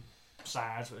interesting and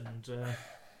sad and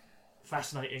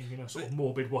fascinating in a sort of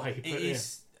morbid way. But it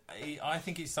is. I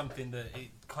think it's something that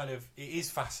it is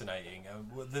fascinating.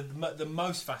 The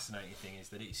most fascinating thing is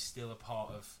that it's still a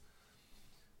part of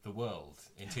the world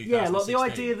in 2016. Yeah, like the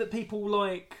idea that people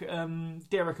like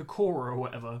Derek Acora or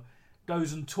whatever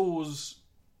goes and tours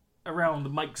around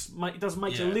and does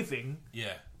make a living.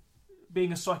 Yeah.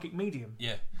 Being a psychic medium.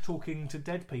 Yeah. Talking to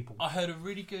dead people. I heard a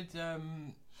really good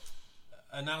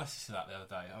analysis of that the other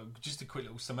day. Just a quick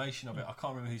little summation of it. I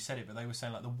can't remember who said it, but they were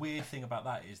saying like the weird thing about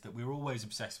that is that we're always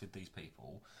obsessed with these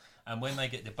people, and when they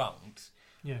get debunked,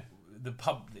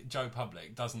 Joe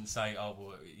Public doesn't say, "Oh,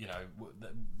 well, you know,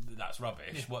 that's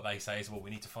rubbish." Yeah. What they say is, "Well, we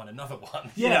need to find another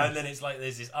one." Yeah, you know, and then it's like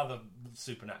there's this other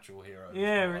supernatural hero.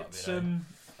 Yeah, it's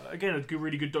again a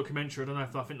really good documentary. I don't know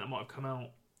if I think that might have come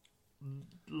out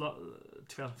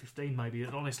 2015 maybe,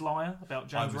 An Honest Liar, about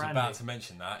James Randi. I was about to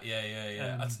mention that.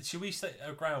 Yeah. Should we set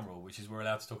a ground rule, which is we're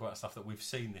allowed to talk about stuff that we've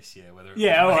seen this year? Whether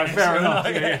alright, fair enough.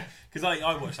 Because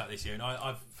I watched that this year, and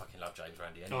I fucking love James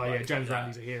Randi anyway. Oh yeah, James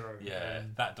Randi's a hero. Yeah,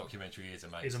 that documentary is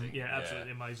amazing.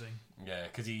 Absolutely amazing. Yeah,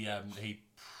 because he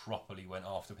properly went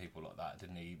after people like that,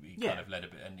 didn't he? He kind of led a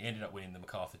bit, and he ended up winning the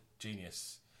MacArthur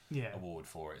Genius Award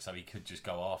for it, so he could just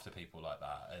go after people like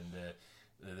that. And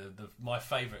my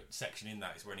favourite section in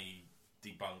that is when he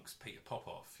debunks Peter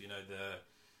Popoff, you know, the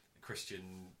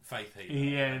Christian faith healer.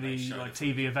 Yeah, the like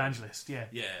TV evangelist. Yeah,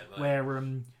 where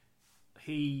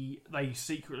they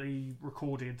secretly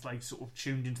recorded, they sort of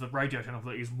tuned into the radio channel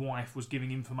that his wife was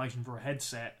giving information for a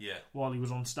headset while he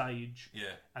was on stage.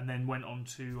 Yeah, and then went on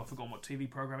to, I've forgotten what TV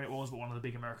program it was, but one of the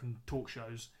big American talk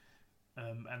shows,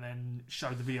 and then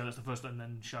showed the video. That's the first, and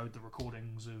then showed the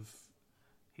recordings of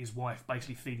his wife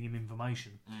basically feeding him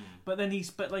information. But then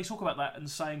they talk about that and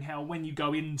saying how when you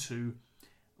go into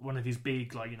one of his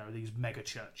big, like, you know, these mega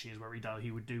churches where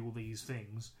he would do all these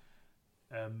things,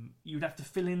 you'd have to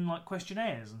fill in like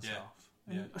questionnaires and stuff.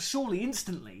 And surely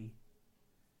instantly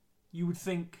you would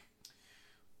think,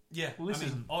 well, this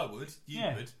isn't. I would, you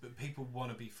would, but people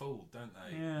want to be fooled, don't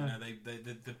they? Yeah. You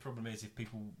know, the problem is if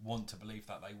people want to believe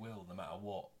that, they will, no matter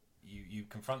what you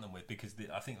confront them with, because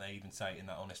I think they even say it in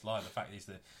that Honest Lie. The fact is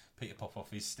that Peter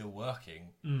Popoff is still working.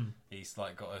 He's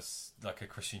like got a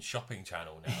Christian shopping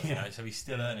channel now, you know, so he's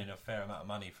still earning a fair amount of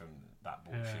money from that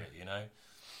bullshit, you know.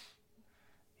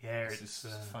 Yeah, it's a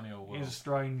funny old world. It's a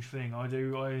strange thing.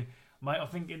 Mate, I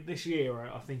think this year,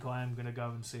 I think I am going to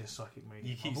go and see a psychic medium.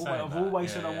 You keep saying I've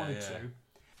always said I wanted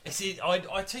to. See,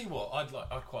 I tell you what,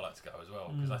 I'd quite like to go as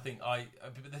well, because I think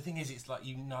but the thing is, it's like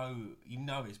you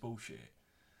know it's bullshit.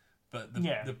 But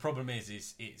the problem is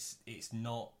it's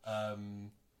not.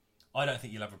 I don't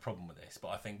think you'll have a problem with this, but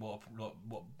I think what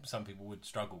some people would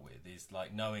struggle with is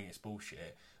like knowing it's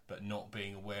bullshit, but not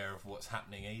being aware of what's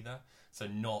happening either. So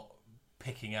not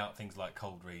picking out things like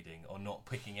cold reading, or not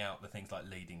picking out the things like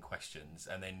leading questions,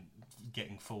 and then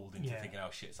getting fooled into thinking, oh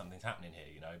shit, something's happening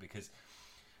here, you know, because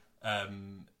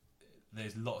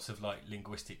there's lots of like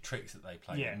linguistic tricks that they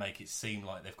play that make it seem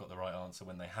like they've got the right answer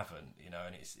when they haven't, you know,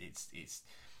 and it's.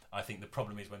 I think the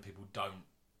problem is when people don't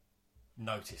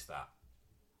notice that,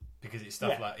 because it's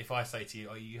stuff like, if I say to you,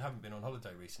 "Oh, you haven't been on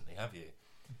holiday recently, have you?"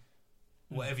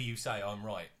 Whatever you say, I'm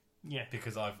right. Yeah.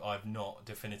 Because I've not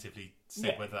definitively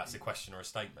said whether that's a question or a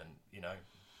statement. You know.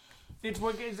 It's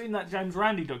in that James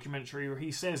Randi documentary where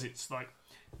he says it's like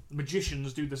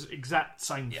magicians do this exact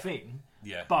same thing.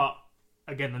 Yeah. But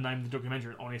again, the name of the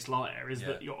documentary, Honest Liar, is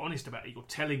that you're honest about it. You're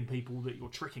telling people that you're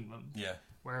tricking them. Yeah.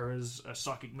 Whereas a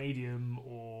psychic medium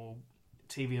or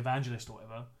TV evangelist or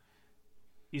whatever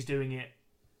is doing it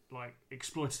like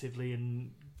exploitatively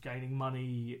and gaining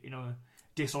money in a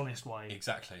dishonest way.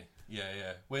 Exactly.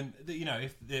 Yeah. When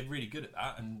if they're really good at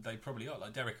that, and they probably are,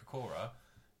 like Derek Acora,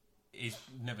 he's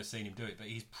never seen him do it, but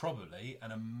he's probably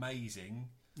an amazing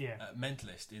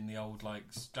mentalist in the old like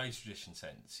stage tradition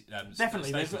sense. Definitely,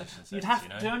 you'd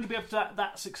have to only be able to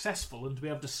that successful and to be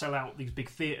able to sell out these big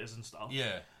theatres and stuff.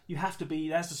 Yeah, you have to be.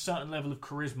 There's a certain level of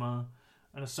charisma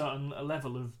and a certain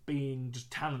level of being just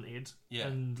talented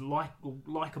and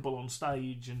likable on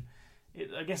stage. And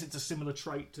I guess it's a similar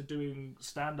trait to doing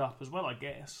stand-up as well. I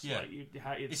guess. Yeah, like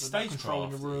it's stage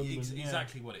controlling the room.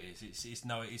 Exactly what it is. It's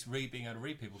being able to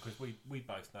read people, because we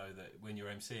both know that when you're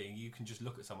emceeing, you can just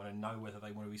look at someone and know whether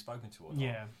they want to be spoken to or not.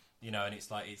 Yeah. You know, and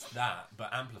it's like it's that,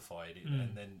 but amplified,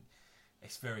 and then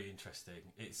it's very interesting.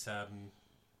 It's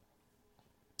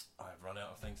I've run out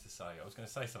of things to say. I was going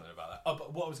to say something about that. Oh,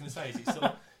 but what I was going to say is, it's sort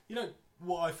of,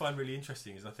 what I find really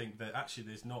interesting is I think that actually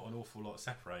there's not an awful lot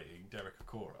separating Derek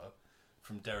Acorah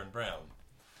from Darren Brown.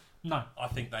 No. I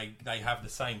think they have the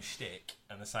same shtick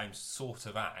and the same sort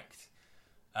of act.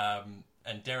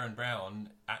 And Darren Brown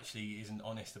actually isn't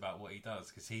honest about what he does,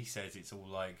 because he says it's all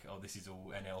like, oh, this is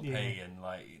all NLP and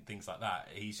like things like that.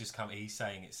 He's just he's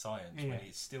saying it's science when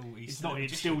it's still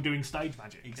still doing stage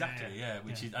magic. Exactly,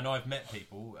 which is, and I've met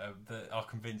people that are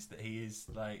convinced that he is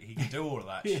like he can do all of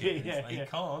that shit. He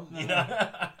can't, you know.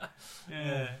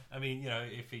 Yeah, I mean,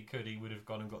 if he could, he would have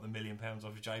gone and got the £1 million off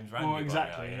of James Randi. Well,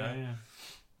 exactly. Now, yeah.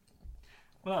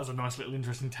 Well, that was a nice little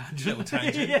interesting tangent.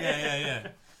 Yeah.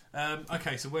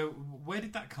 Okay, so where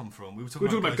did that come from? We were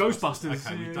talking about Ghostbusters.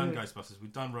 Okay, we've done Ghostbusters,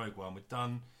 we've done Rogue One, we've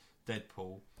done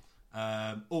Deadpool.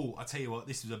 I tell you what,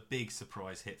 this was a big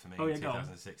surprise hit for me in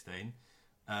 2016.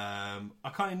 I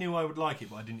kind of knew I would like it,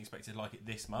 but I didn't expect to like it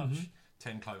this much.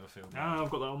 10 Cloverfield Lane.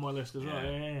 I've got that on my list as well.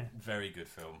 Yeah. Very good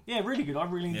film. Yeah, really good. I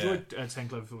really enjoyed 10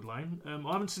 Cloverfield Lane.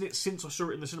 I haven't seen it since I saw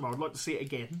it in the cinema. I'd like to see it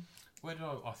again. Where did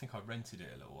I think I rented it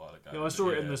a little while ago. Yeah, I saw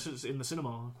it in the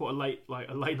cinema. Quite a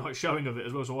late night showing of it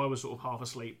as well. So I was sort of half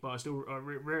asleep, but I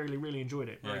really enjoyed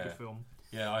it. Very good film.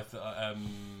 Yeah, I thought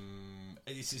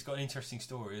it's got an interesting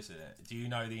story, isn't it? Do you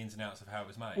know the ins and outs of how it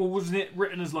was made? Well, wasn't it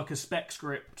written as like a spec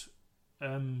script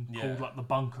called like The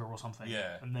Bunker or something?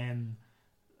 Yeah, and then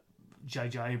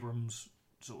J.J. Abrams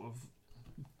sort of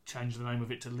changed the name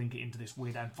of it to link it into this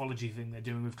weird anthology thing they're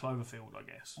doing with Cloverfield, I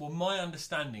guess. Well, my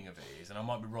understanding of it is, and I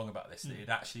might be wrong about this, that it had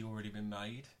actually already been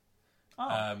made.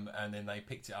 And then they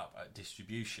picked it up at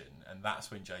distribution, and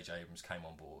that's when J.J. Abrams came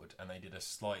on board, and they did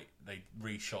they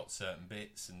reshot certain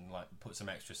bits and like put some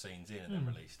extra scenes in and then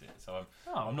released it. So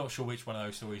I'm not sure which one of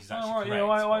those stories is actually correct,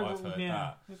 but I've heard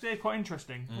that. It's quite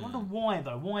interesting. I wonder why,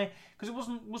 though. Why? Because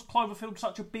was Cloverfield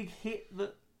such a big hit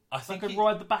that I think could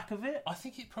ride the back of it? I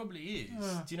think it probably is.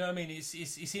 Do you know what I mean?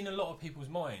 It's in a lot of people's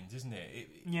minds, isn't it?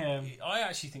 I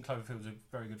actually think Cloverfield's a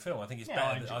very good film. I think it's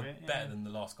better than the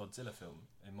last Godzilla film,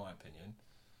 in my opinion.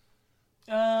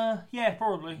 Yeah,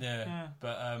 probably. Yeah.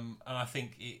 But and I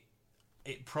think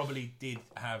it probably did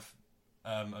have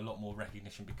a lot more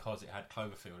recognition because it had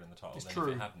Cloverfield in the title than if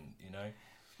it hadn't. You know?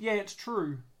 Yeah, it's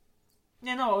true.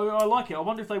 Yeah, no, I like it. I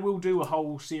wonder if they will do a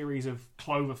whole series of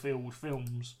Cloverfield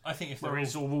films. I think if where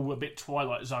it's all a bit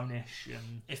Twilight Zone-ish,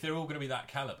 and if they're all going to be that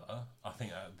calibre, I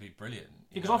think that would be brilliant.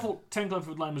 Because I thought 10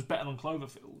 Cloverfield Lane was better than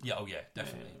Cloverfield. Yeah,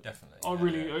 definitely.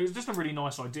 It's just a really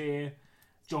nice idea.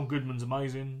 John Goodman's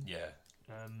amazing. Yeah.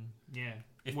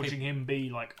 Watching him be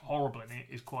like horrible in it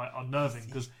is quite unnerving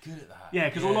because good at that. Yeah,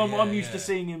 because I'm used to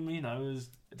seeing him, as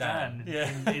Dan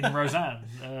in Roseanne.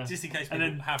 Just in case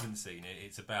people haven't seen it,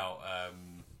 it's about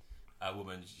a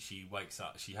woman. She wakes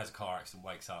up. She has a car accident.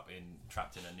 Wakes up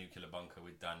trapped in a nuclear bunker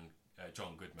with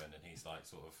John Goodman, and he's like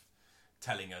sort of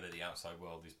telling her that the outside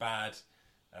world is bad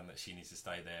and that she needs to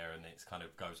stay there, and it kind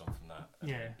of goes on from that.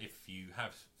 And if you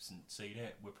have seen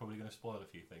it, we're probably going to spoil a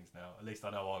few things now. At least I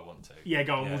know I want to. Yeah,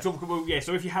 go on. We'll talk about. Yeah,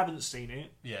 so if you haven't seen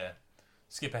it,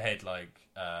 skip ahead like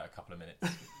a couple of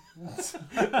minutes.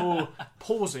 or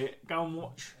pause it, go and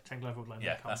watch 10 Cloverfield Lane.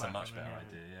 Yeah, that's a much better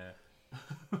idea.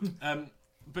 Yeah.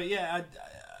 But yeah,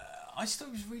 I just thought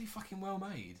it was really fucking well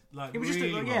made. Like, it was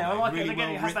really just I like it.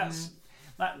 Again, it has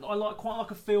that I quite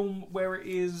like a film where it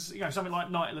is, something like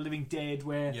Night of the Living Dead,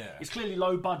 where it's clearly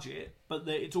low budget, but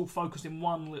it's all focused in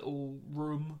one little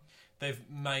room. They've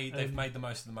made the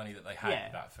most of the money that they had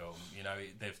with that film.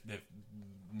 They've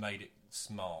made it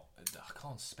smart. I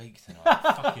can't speak tonight.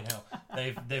 Fucking hell.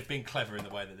 They've been clever in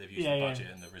the way that they've used the budget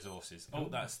and the resources. Oh,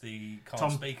 that's the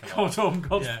can't speak a lot. Tom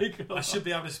can't speak a lot. I should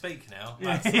be able to speak now.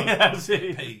 That's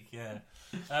the peak. Yeah.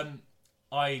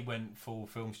 I went full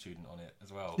film student on it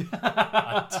as well.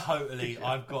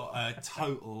 I've got a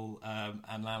total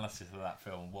analysis of that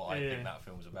film. What I think that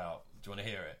film's about. Do you want to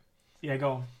hear it? Yeah,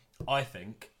 go on. I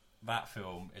think that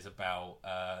film is about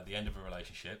the end of a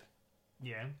relationship.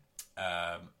 Yeah.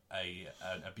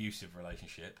 an abusive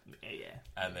relationship, yeah,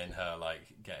 and then her like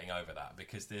getting over that,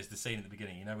 because there's the scene at the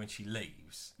beginning, you know, when she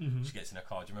leaves, she gets in her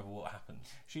car. Do you remember what happens?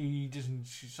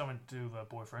 She's something to do with her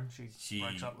boyfriend. She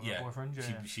breaks up with her boyfriend.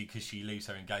 Yeah, because she leaves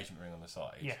her engagement ring on the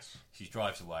side. Yes, she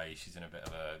drives away. She's in a bit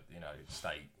of a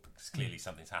state. Clearly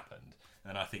something's happened,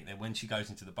 and I think that when she goes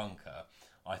into the bunker,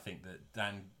 I think that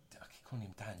I keep calling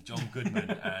him Dan, John Goodman,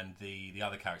 and the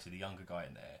other character, the younger guy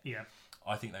in there. Yeah.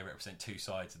 I think they represent two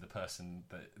sides of the person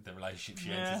that the relationship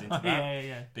she enters into.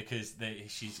 That. Because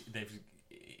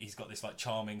he's got this like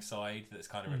charming side that's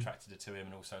kind of attracted her to him,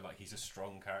 and also like he's a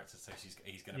strong character, so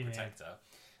he's going to protect her.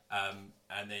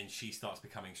 And then she starts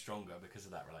becoming stronger because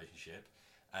of that relationship.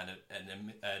 And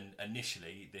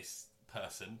initially, this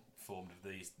person formed of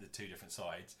the two different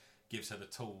sides gives her the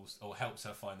tools, or helps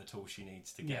her find the tools she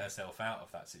needs to get herself out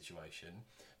of that situation.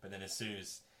 But then as soon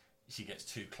as she gets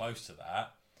too close to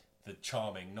that, the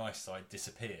charming, nice side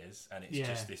disappears, and it's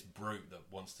just this brute that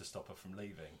wants to stop her from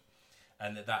leaving.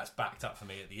 And that's backed up for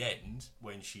me at the end,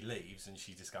 when she leaves and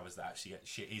she discovers that actually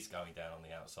shit is going down on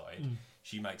the outside.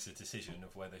 She makes a decision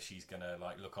of whether she's going to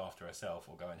like look after herself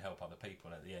or go and help other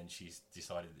people. And at the end, she's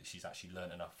decided that she's actually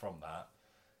learnt enough from that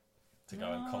to go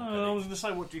and conquer. I was going to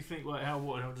say, what do you think? Like, how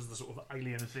does the sort of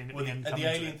alien thing at the end? The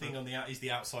alien thing is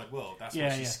the outside world. That's why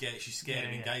she's scared. She's scared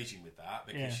of engaging with that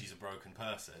because she's a broken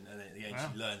person, and then at the end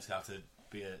she learns how to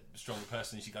be a stronger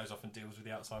person, and she goes off and deals with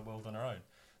the outside world on her own.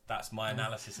 That's my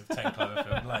analysis of 10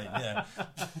 Cloverfield Lane.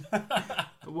 Yeah.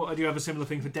 What, do you have a similar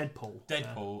thing for Deadpool?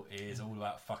 Deadpool is all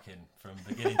about fucking from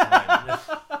beginning to end.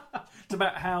 It's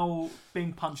about how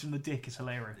being punched in the dick is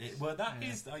hilarious.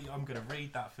 I'm going to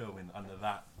read that film under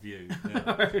that view.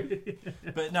 Yeah.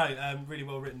 But no, really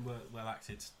well written, well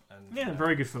acted. And,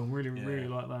 very good film. Really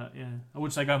like that. Yeah, I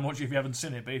would say go and watch it if you haven't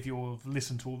seen it, but if you've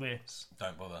listened to all this,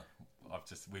 don't bother.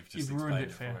 We've just ruined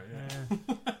it for you.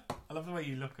 Yeah. I love the way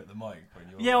you look at the mic when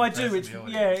you're. Yeah, I do. It's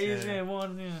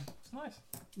It's nice.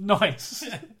 Nice.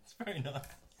 Yeah, it's very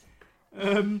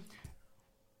nice.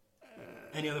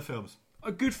 Any other films?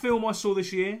 A good film I saw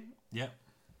this year. Yeah.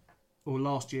 Or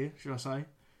last year, should I say,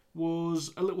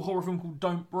 was a little horror film called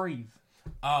Don't Breathe.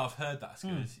 Oh, I've heard that's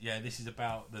good. Yeah, this is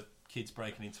about the kids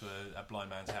breaking into a blind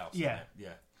man's house. Yeah. Yeah.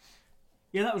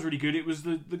 Yeah, that was really good. It was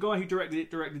the guy who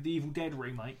directed the Evil Dead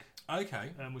remake.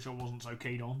 Okay. Which I wasn't so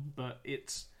keen on, but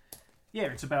it's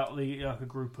about a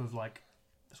group of like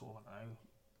sort of, I don't know,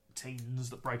 teens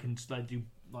that break into, they do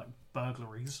like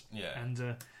burglaries. Yeah. And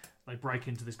they break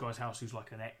into this guy's house who's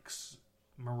like an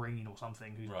ex-marine or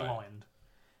something who's blind,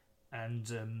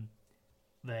 and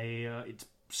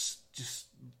it's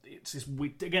this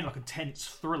weird, again, like a tense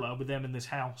thriller with them in this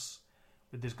house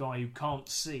with this guy who can't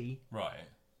see,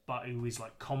 but who is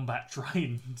like combat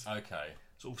trained. Okay.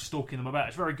 Sort of stalking them about.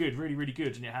 It's very good, really, really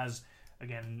good, and it has,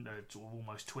 again, a sort of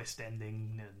almost twist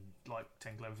ending, and like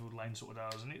 10 Cloverfield Lane sort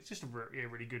of does, and it's just a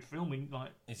really good filming. Like,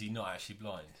 is he not actually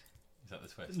blind? Is that the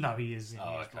twist? No, he is. Yeah,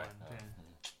 he is blind.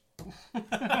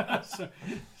 So,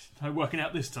 no working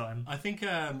out this time. I think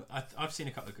I've seen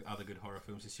a couple of other good horror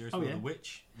films this year as well. The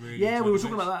Witch. Really we were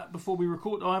talking about that before we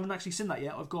record. I haven't actually seen that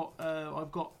yet. I've got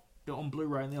it on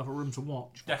Blu-ray in the other room to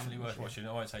watch. Definitely worth watching.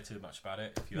 I won't say too much about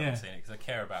it if you haven't seen it, because I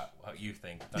care about what you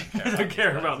think. Don't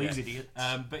care about these idiots.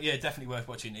 But yeah, definitely worth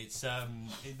watching. It's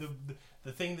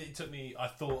the thing that it took me. I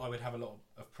thought I would have a lot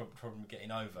of problem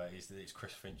getting over is that it's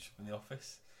Chris Finch from The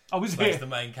Office. Oh, is he? The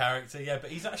main character, yeah,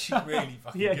 but he's actually really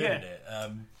fucking good in it.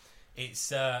 It's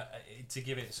to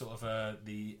give it sort of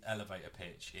the elevator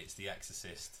pitch. It's The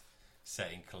Exorcist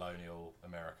set in colonial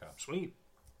America. Sweet,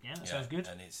 that sounds good.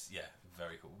 And it's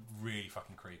very cool, really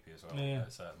fucking creepy as well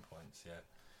at certain points. Yeah,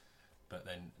 but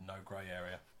then no grey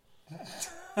area. No,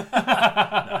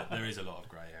 there is a lot of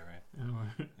grey area.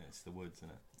 Oh. It's the woods, isn't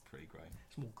it? Pretty grey.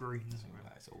 It's more green, isn't it?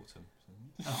 It's autumn.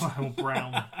 More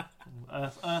brown.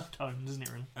 Earth tones, isn't it,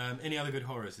 really? Any other good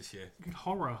horrors this year? Good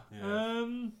horror? Yeah.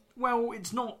 Well,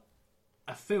 it's not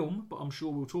a film, but I'm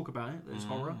sure we'll talk about it. It's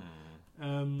horror.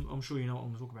 I'm sure you know what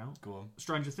I'm going to talk about. Go on.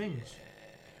 Stranger Things. Yeah.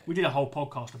 We did a whole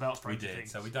podcast about Stranger Things. We did,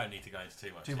 so we don't need to go into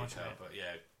too much detail, but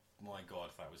yeah, my God,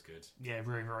 that was good. Yeah,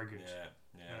 very, very good.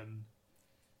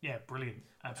 Yeah. Brilliant.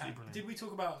 Absolutely brilliant. Did we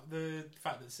talk about the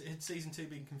fact that had season 2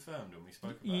 been confirmed when we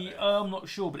spoke about it? I'm not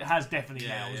sure, but it has definitely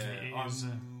now, isn't it?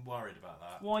 I'm worried about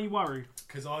that. Why are you worried?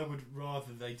 Because I would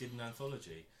rather they did an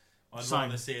anthology. I'd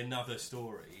rather see another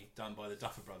story done by the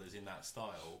Duffer Brothers in that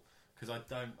style. Because I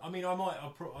don't. I mean, I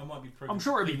might be. I'm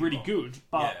sure it'd be really good,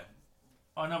 but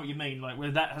I know what you mean. Like where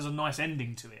that has a nice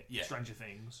ending to it. Yeah. Stranger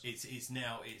Things. It's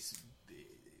now.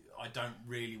 I don't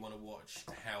really want to watch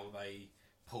how they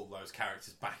pull those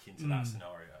characters back into that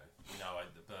scenario,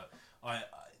 but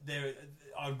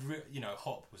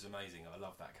Hop was amazing. I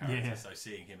love that character. So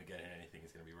seeing him again in anything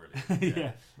is going to be really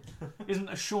yeah. Isn't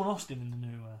a Sean Austin in the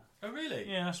new? Oh really?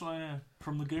 Yeah, that's why.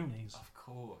 From the Goonies. Of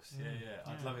course. Yeah.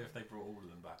 I'd love it if they brought all of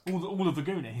them back. All of the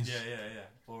Goonies. Yeah.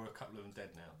 Or a couple of them dead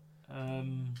now.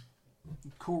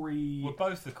 Corey. Were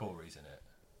both the Coreys in it?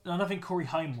 No, I don't think Corey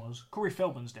Haim was. Corey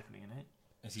Feldman's definitely in it.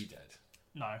 Is he dead?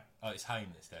 No. Oh, it's Haim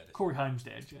that's dead. Corey Haim's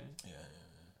dead. Yeah.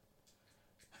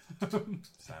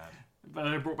 Sad.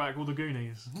 But they brought back all the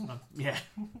Goonies. Yeah.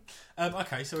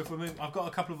 Okay, so if we move, I've got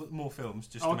a couple of more films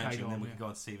just to mention, and then we can go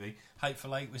on to TV.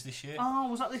 Hateful Eight was this year. Oh,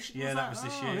 was that this year? Yeah, that was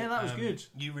this year. Yeah, that was good.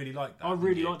 You really liked that. I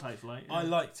really liked Hateful Eight. Yeah. I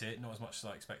liked it, not as much as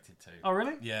I expected to. Oh,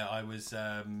 really? Yeah, I was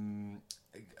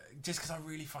just because I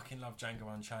really fucking love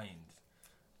Django Unchained,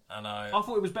 and I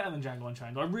thought it was better than Django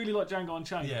Unchained. I really like Django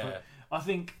Unchained. Yeah. But I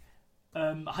think.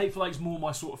 Hateful Eight's more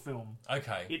my sort of film.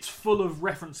 Okay. It's full of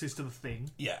references to The Thing.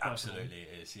 Yeah, absolutely it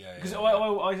is. Yeah. Because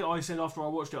I said after I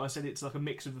watched it, I said it's like a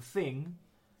mix of The Thing,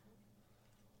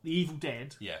 The Evil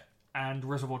Dead, and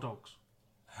Reservoir Dogs.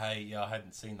 Hey, yeah, I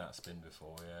hadn't seen that spin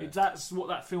before. Yeah. That's what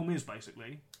that film is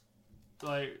basically.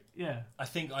 Like, yeah. I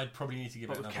think I'd probably need to give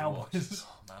it another cowboys. Watch.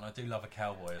 Oh man, I do love a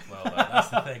cowboy as well. Though. That's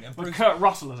the thing. And Kurt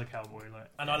Russell as a cowboy,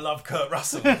 and I love Kurt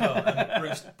Russell as well. And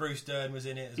Bruce Dern was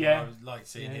in it as well. I liked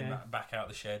seeing him back out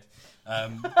the shed.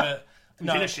 But in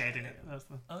a shed in it.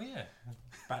 Oh yeah,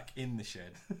 back in the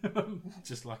shed,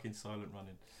 just like in Silent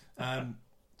Running.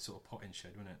 Sort of potting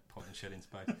shed, wasn't it? Potting shed in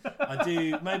space. I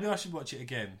do. Maybe I should watch it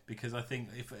again because I think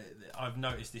if I've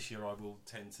noticed this year, I will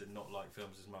tend to not like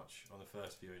films as much on the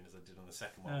first viewing as I did on the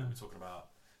second one. We were talking about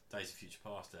Days of Future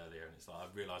Past earlier, and it's like I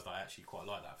realised I actually quite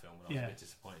like that film, and I was a bit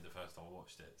disappointed the first time I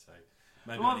watched it. So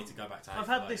maybe I need to go back to. I've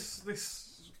had this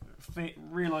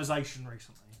realisation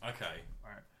recently. Okay.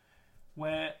 Right.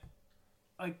 Where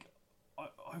I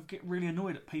get really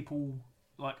annoyed at people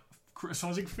like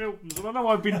criticising films, and I know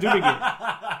I've been doing it.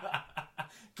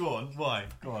 Go on, why?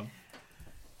 Go on.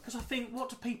 Because I think, what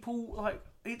do people like?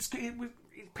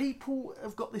 People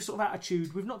have got this sort of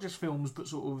attitude with not just films, but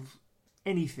sort of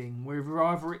anything. Where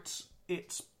either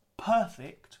it's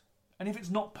perfect, and if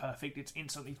it's not perfect, it's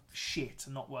instantly shit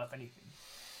and not worth anything.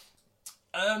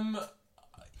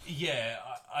 Yeah,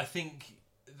 I think.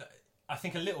 I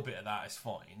think a little bit of that is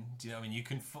fine. Do you know what I mean? You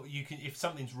can if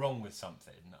something's wrong with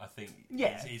something, I think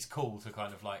it's cool to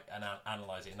kind of like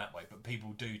analyse it in that way. But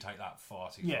people do take that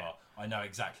far too far. I know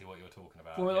exactly what you're talking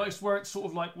about. Well, it's where it's sort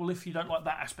of like, well, if you don't like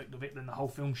that aspect of it, then the whole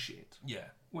film's shit. Yeah.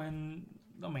 When,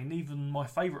 I mean, even my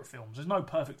favourite films, there's no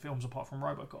perfect films apart from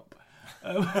RoboCop.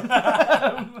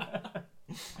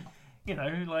 You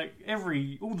know, like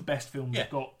all the best films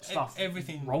have got stuff.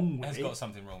 Everything wrong with has it. Got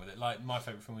something wrong with it. Like my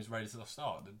favourite film is Raiders of the Lost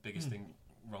Ark. The biggest thing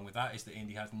wrong with that is that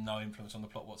Indy has no influence on the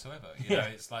plot whatsoever. You know,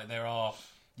 it's like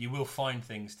you will find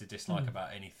things to dislike about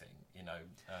anything. You know,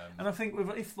 and I think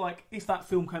if that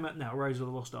film came out now, Raiders of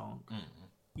the Lost Ark,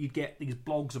 you'd get these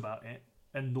blogs about it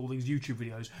and all these YouTube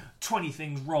videos. 20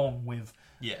 things wrong with.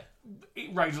 Yeah.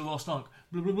 Raiders of the Lost Ark,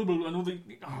 blah, blah, blah, blah, and all the...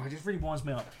 Oh, it just really winds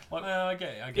me up. Like, I get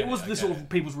it. It was the sort of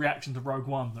people's reaction to Rogue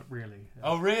One that really...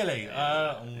 Oh, really?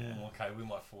 Okay, we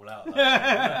might fall out.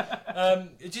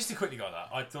 Just to quickly go on that,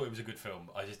 I thought it was a good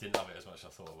film. I just didn't love it as much as I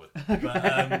thought I would. But,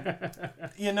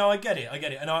 I get it.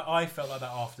 And I felt like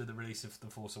that after the release of The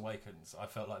Force Awakens. I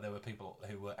felt like there were people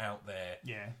who were out there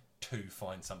to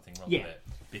find something wrong with it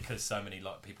because so many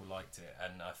people liked it.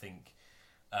 And I think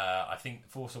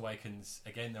Force Awakens,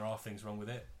 again, there are things wrong with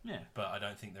it. Yeah. But I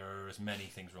don't think there are as many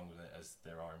things wrong with it as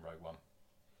there are in Rogue One.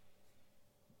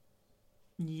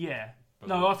 Yeah.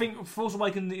 But I think Force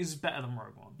Awakens is better than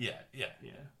Rogue One. Yeah.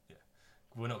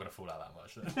 We're not going to fall out that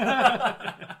much.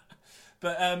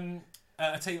 But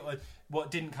I tell you what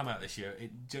didn't come out this year,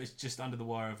 it just under the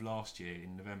wire of last year,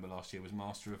 in November last year, was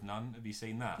Master of None. Have you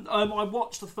seen that? I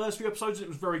watched the first few episodes and it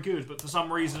was very good, but for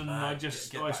some reason I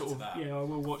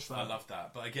will watch that. I love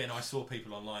that. But again, I saw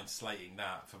people online slating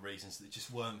that for reasons that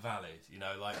just weren't valid. You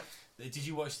know, like, did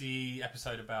you watch the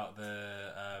episode about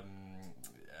the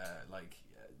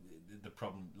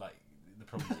problem, like, the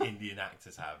problem Indian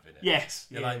actors have in it? Yes.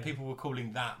 People were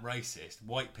calling that racist.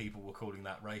 White people were calling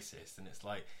that racist, and it's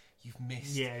like, you've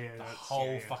missed the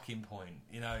whole fucking point,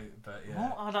 you know. But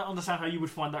well, I don't understand how you would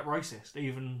find that racist,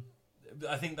 even.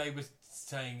 I think they were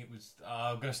saying it was.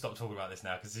 I'm going to stop talking about this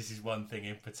now because this is one thing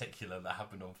in particular that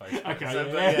happened on Facebook. Okay.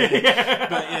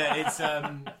 It's.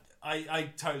 I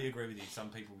totally agree with you. Some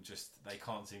people they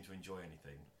can't seem to enjoy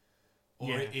anything.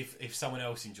 Or if someone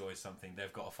else enjoys something,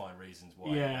 they've got to find reasons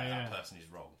why that person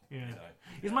is wrong. Yeah. You know?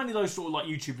 It's mainly those sort of like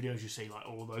YouTube videos you see, like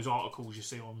all those articles you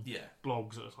see on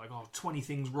blogs that it's like, 20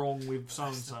 things wrong with so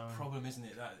and so. That's the problem, isn't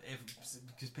it? That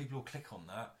because people will click on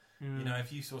that, You know,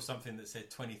 if you saw something that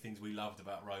said 20 things we loved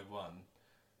about Rogue One,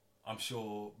 I'm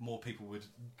sure more people would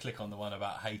click on the one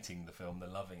about hating the film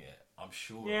than loving it. I'm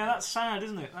sure. Yeah, that's sad,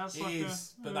 isn't it? That's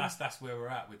but that's where we're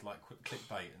at with like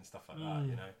clickbait and stuff like that.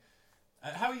 You know,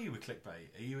 how are you with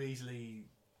clickbait? Are you easily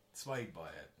swayed by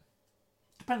it?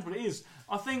 Depends what it is.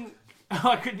 I think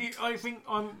I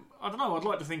don't know. I'd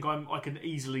like to think I can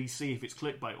easily see if it's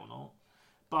clickbait or not,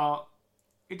 but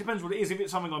it depends what it is. If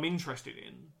it's something I'm interested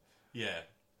in, yeah,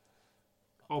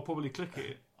 I'll probably click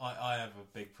it. I have a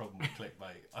big problem with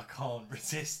clickbait. I can't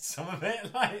resist some of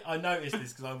it. Like, I noticed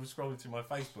this because I was scrolling through my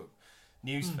Facebook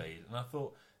newsfeed and I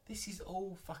thought, this is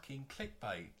all fucking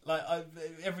clickbait. Like,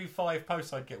 every 5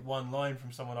 posts I'd get one line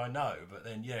from someone I know, but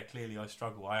then, clearly I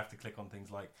struggle. I have to click on things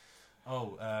like,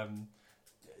 10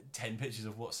 pictures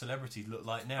of what celebrities look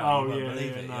like now. You won't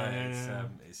believe it.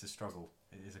 It's a struggle.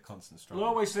 It is a constant struggle. Well,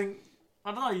 I always think,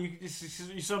 I don't know, you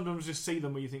sometimes just see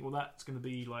them where you think, well, that's going to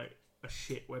be like a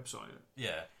shit website.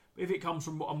 Yeah. But if it comes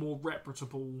from a more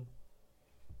reputable,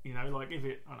 you know, like if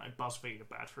it, I don't know, BuzzFeed are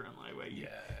bad for it, aren't they? Where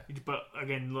but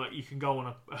again, like you can go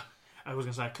on I was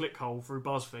going to say a click hole through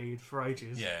BuzzFeed for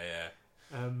ages. Yeah.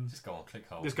 Just go on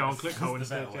Clickhole. Just go on Clickhole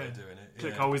instead. Better way of doing it.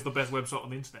 Clickhole is the best website on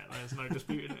the internet. There's no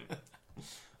disputing it.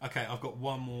 Okay, I've got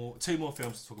two more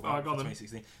films to talk about for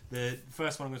 2016. The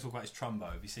first one I'm going to talk about is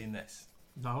Trumbo. Have you seen this?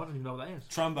 No, I don't even know what that is.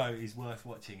 Trumbo is worth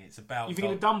watching. It's about... You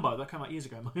thinking of Dumbo? That came out years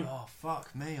ago, mate. Oh,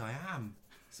 fuck me, I am.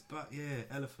 It's about,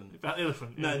 elephant. About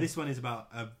elephant, No, this one is about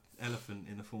an elephant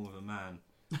in the form of a man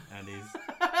and his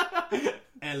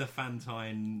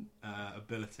elephantine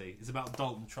ability. It's about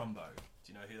Dalton Trumbo. Do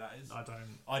you know who that is? I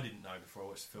don't. I didn't know before I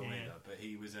watched the film either, but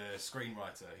he was a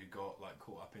screenwriter who got like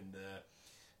caught up in the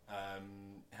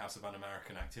House of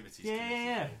Un-American Activities.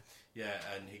 Yeah,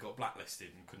 and he got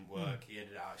blacklisted and couldn't work. He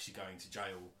ended up actually going to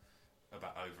jail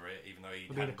over it, even though he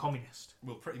being a communist.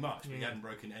 Well, pretty much. He hadn't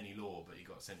broken any law, but he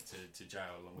got sent to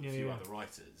jail along with a few other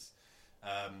writers.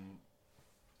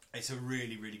 It's a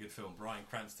really, really good film. Bryan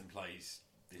Cranston plays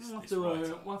this writer.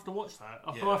 We'll have to watch that.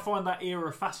 I find that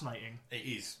era fascinating. It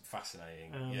is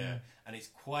fascinating, and it's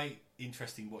quite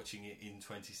interesting watching it in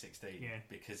 2016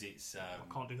 because it's. I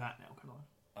can't do that now, can I?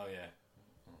 Oh yeah.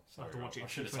 Sorry, I have to watch it. I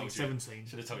should have 2017.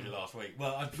 Should have told you last week.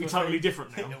 Well, it'd be totally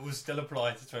different now. It will still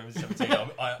apply to 2017.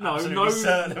 I'm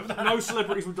certain of that. No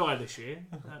celebrities will die this year.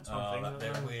 That's one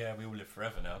thing. We all live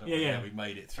forever now, don't we? Yeah, we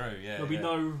made it through. Yeah, there'll be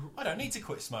no. I don't need to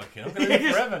quit smoking. I'm going to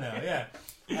live forever now. Yeah.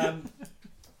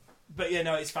 But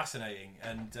no, it's fascinating,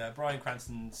 and Bryan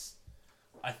Cranston's.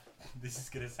 This is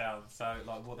going to sound so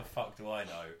like, what the fuck do I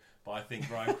know? But I think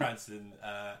Bryan Cranston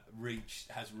has reached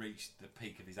the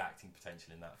peak of his acting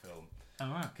potential in that film. Oh,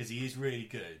 wow. Because he is really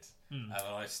good. And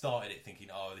I started it thinking,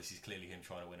 this is clearly him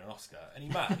trying to win an Oscar, and he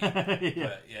might. But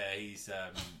he's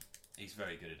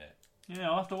very good in it. Yeah,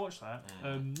 I'll have to watch that.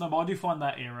 No, but I do find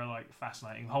that era like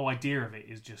fascinating. The whole idea of it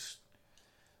is just.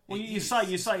 Well, you say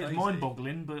it's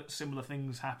mind-boggling, but similar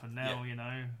things happen now. You know,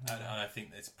 and I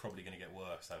think it's probably going to get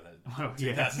worse over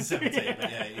 2017.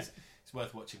 But it's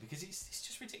worth watching because it's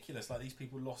just ridiculous. Like, these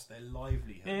people lost their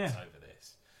livelihoods over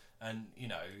this, and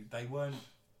they weren't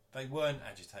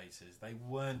agitators. They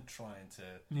weren't trying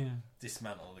to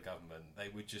dismantle the government. They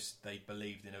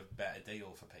believed in a better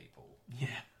deal for people.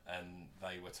 Yeah, and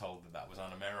they were told that was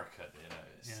un-American.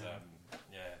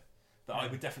 But I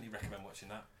would definitely recommend watching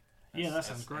that. That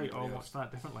sounds great. I'll watch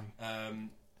that definitely.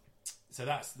 So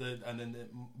that's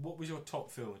what was your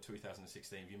top film of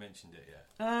 2016? Have you mentioned it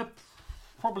yet?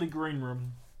 Probably Green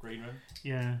Room. Green Room?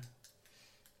 Yeah.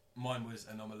 Mine was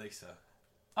Anomalisa.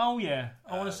 Oh yeah,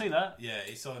 I want to see that. Yeah,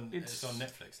 it's on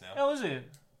Netflix now. Oh, is it?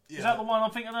 Yeah. Is that the one? I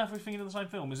don't know if we're thinking of the same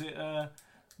film. Is it the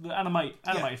animated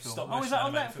film? Is that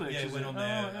on Netflix? Film. Yeah, it went on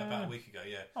there about a week ago.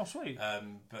 Yeah. Oh, sweet.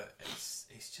 But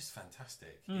it's just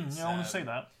fantastic. I want to see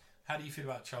that. How do you feel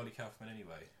about Charlie Kaufman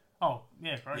anyway? Oh,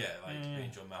 yeah, great. Yeah,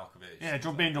 being John Malkovich. Yeah,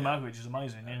 John Malkovich is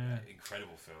amazing.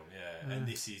 Incredible film. Yeah, and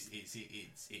this is it's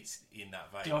in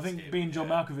that vein. Yeah, I think being John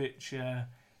Malkovich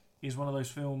is one of those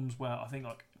films where I think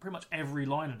like pretty much every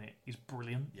line in it is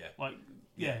brilliant.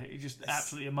 Yeah, it's just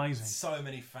absolutely amazing. So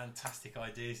many fantastic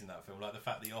ideas in that film. Like the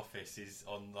fact the office is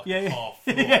on like half floor.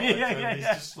 It's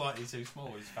just slightly too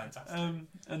small. It's fantastic.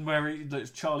 And where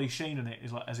it's Charlie Sheen in it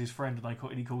is like as his friend,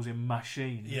 and he calls him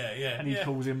Machine. And he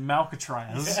calls him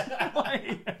Malcatraz.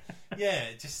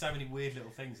 Just so many weird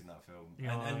little things in that film.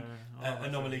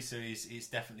 Anomalisa is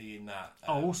definitely in that.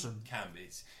 Awesome camp.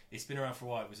 It's been around for a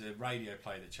while. It was a radio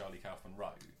play that Charlie Kaufman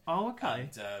wrote. Oh, okay.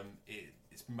 And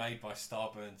it's made by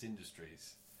Starburns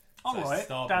Industries. Right.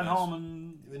 Dan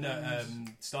Harmon. No,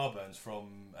 Starburns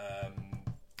from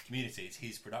Community. It's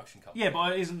his production company. Yeah,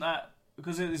 but isn't that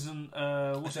because it isn't.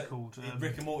 What's it called?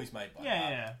 Rick and Morty's made by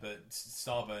that. But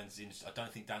Starburns. I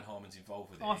don't think Dan Harmon's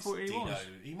involved with it. I thought he was.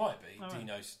 He might be. Oh,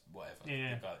 Dino's whatever.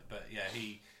 Yeah. But yeah,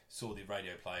 he saw the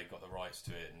radio play, got the rights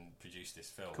to it, and produced this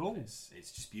film. Cool.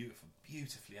 It's just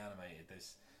beautifully animated.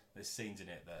 There's scenes in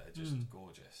it that are just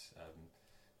gorgeous.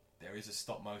 There is a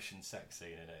stop motion sex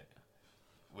scene in it.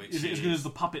 Which is it as good as the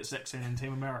puppet sex scene in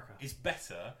Team America? It's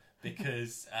better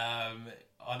because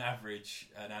on average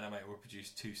an animator will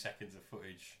produce 2 seconds of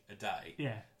footage a day.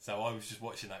 Yeah. So I was just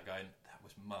watching that going, that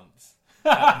was months.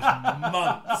 That was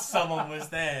months. Someone was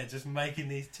there just making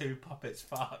these 2 puppets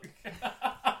fuck.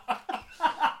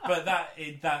 But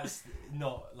that's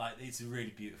not like, it's a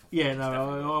really beautiful film. Yeah,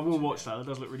 no, I will watch that. It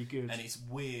does look really good, and it's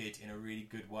weird in a really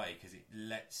good way because it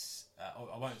lets.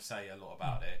 I won't say a lot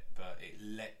about it, but it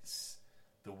lets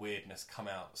the weirdness come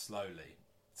out slowly.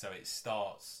 So it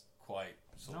starts quite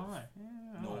sort of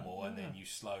normal, and then you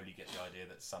slowly get the idea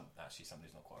that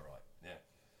something's not quite right. Yeah.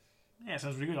 Yeah, it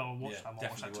sounds really good. I'll watch that. I'll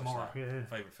watch that tomorrow.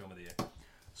 Favourite film of the year.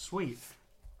 Sweet.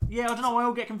 Yeah, I don't know. I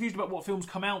all get confused about what films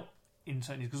come out in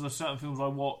certain, because there's certain films I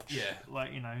watch. Yeah.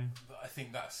 Like, you know. But I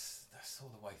think that's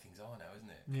all the way things are now, isn't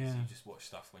it? Yeah. You just watch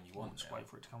stuff when you want. Just wait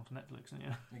for it to come to Netflix, isn't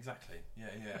it? Exactly. Yeah.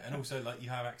 And also, like, you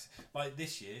have access. Like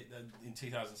this year, in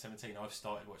 2017, I've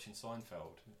started watching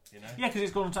Seinfeld. You know. Yeah, because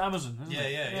it's gone onto Amazon. Hasn't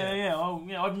it? Yeah. Oh,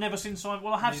 yeah. I've never seen Seinfeld.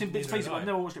 Well, I have seen bits and pieces, but I've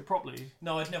never watched it properly.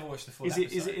 No, I'd never watched the full. Is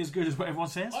it as good as what everyone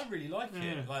says? I really like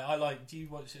it. Like, I like. Have you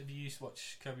used to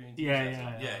watch Curb Your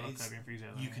Enthusiasm? Yeah. Curb Your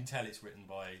Enthusiasm. You can tell it's written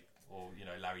by, or you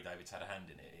know, Larry David's had a hand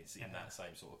in it. It's in that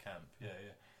same sort of camp. Yeah.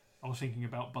 I was thinking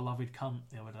about Beloved Cunt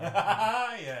the other day.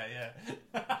 Yeah.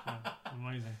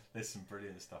 Amazing. There's some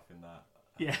brilliant stuff in that.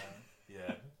 Yeah.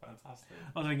 Yeah, fantastic.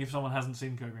 I think if someone hasn't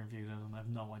seen Curb Your Enthusiasm, I have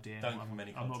no idea. Don't give them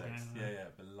any context. Yeah.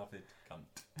 Beloved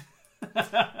Cunt.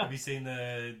 Have you seen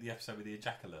the episode with the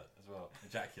ejaculate as well?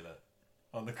 Ejaculate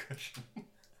on the cushion.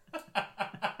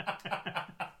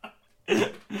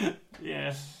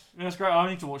 Yeah. That's great. I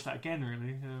need to watch that again,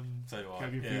 really. So do I.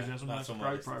 Curb Your Enthusiasm. That's a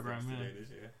great programme.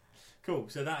 Cool.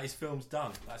 So that is films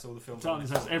done. That's all the films done.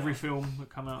 That's every film that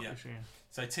come out this year.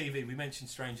 So TV, we mentioned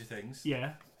Stranger Things.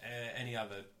 Yeah. Any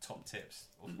other top tips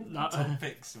or no. top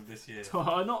picks of this year?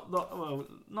 Not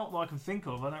that I can think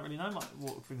of. I don't really know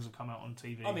what things have come out on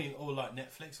TV. I mean, or like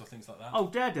Netflix or things like that. Oh,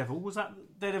 Daredevil, was that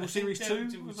Daredevil Series 2?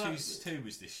 Daredevil Series 2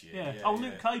 was this year. Yeah.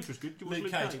 Luke Cage was good. Luke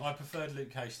Cage. I preferred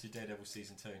Luke Cage to Daredevil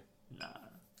Season 2.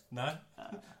 No?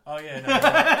 Oh yeah, no.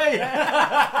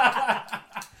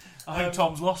 I think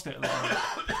Tom's lost it.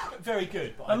 Very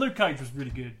good. But Luke Cage was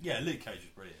really good. Yeah, Luke Cage was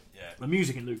brilliant. Yeah. The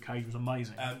music in Luke Cage was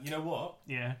amazing. You know what?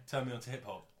 Yeah. Turn me on to hip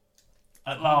hop.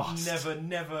 At last.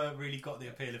 Never really got the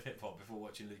appeal of hip hop before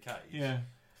watching Luke Cage. Yeah.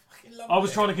 I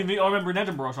was trying to convince. I remember in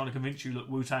Edinburgh, I was trying to convince you that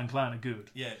Wu-Tang Clan are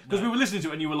good. Yeah. Because we were listening to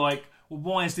it, and you were like, "Well,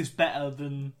 why is this better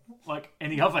than like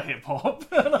any other hip hop?"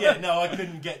 Yeah. No, I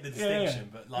couldn't get the distinction.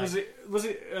 But like, was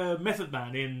it Method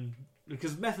Man in?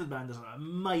 Because Method Man does an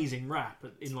amazing rap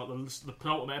in like the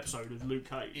penultimate episode of Luke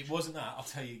Cage. It wasn't that. I'll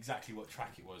tell you exactly what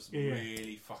track it was. Yeah.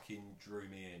 Really fucking drew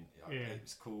me in. Yeah. It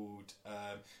was called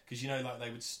because you know, like they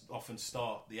would often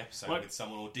start the episode with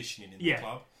someone auditioning in the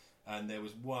club, and there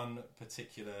was one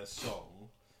particular song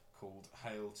called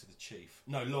 "Hail to the Chief."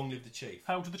 No, "Long Live the Chief."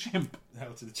 Hail to the Chimp.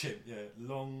 Hail to the Chimp. Yeah,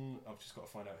 long. I've just got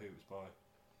to find out who it was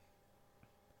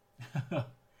by.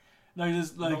 No,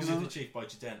 there's like "Long Live the Chief" by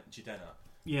Jidenna.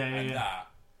 Yeah, and that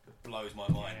blows my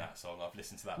mind. That song, I've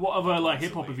listened to that. What other like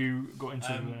hip hop have you got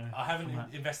into? I haven't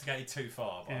investigated too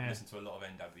far, but I've listened to a lot of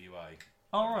NWA.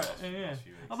 Oh right, yeah.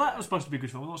 Oh, that was supposed to be a good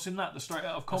film. I've not seen that. The Straight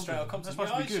Out of Compton. That's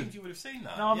supposed to be good. I assumed you would have seen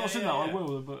that. No, I've not seen that. I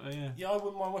will, but yeah. Yeah, I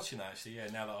wouldn't mind watching that actually. Yeah,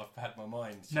 now that I've had my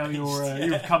mind. Now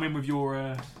you've come in with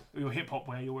your hip hop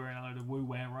wear. You're wearing a load of Wu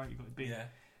wear, right? You've got a big.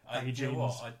 Baggy jeans. You know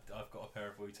what? I've got a pair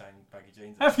of Wu-Tang baggy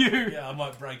jeans. Have you? Yeah, I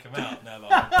might break them out now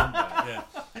that I'm yeah.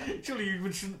 Surely you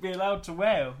shouldn't be allowed to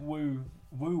wear Wu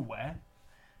wear.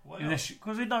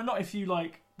 Because not if you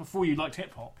like before you liked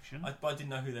hip hop. You shouldn't. I didn't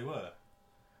know who they were.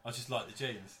 I just liked the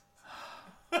jeans.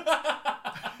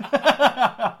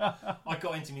 I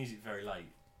got into music very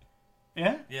late.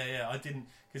 Yeah? Yeah, I didn't,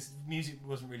 because music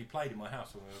wasn't really played in my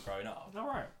house when we were growing up.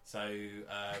 Alright. So,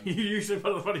 you usually,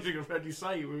 the funny thing I've heard you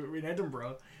say, we were in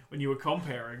Edinburgh, when you were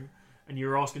comparing, and you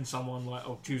were asking someone, like,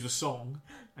 choose a song,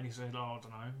 and you said, I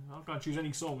don't know, I'll go and choose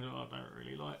any song, and I don't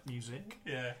really like music.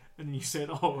 Yeah. And then you said,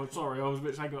 sorry, I was a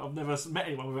bit shaken, I've never met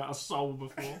anyone without a soul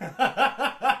before.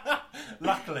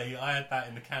 Luckily, I had that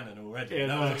in the canon already. Yeah,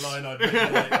 that was a line I'd make.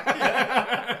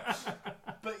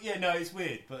 But yeah, no, it's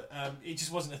weird. But it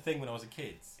just wasn't a thing when I was a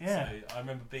kid. Yeah. So I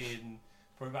remember being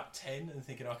probably about 10 and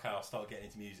thinking, okay, I'll start getting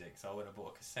into music. So I went and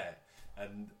bought a cassette.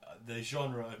 And the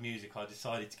genre of music I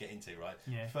decided to get into, right?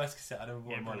 Yeah. First cassette I'd ever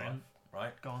bought in my life,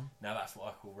 right? Go on. Now that's what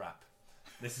I call rap.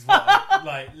 This is what I,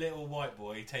 like little white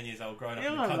boy, 10 years old, growing up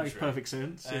in the country. That makes perfect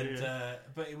sense. And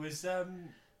but it was I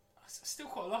still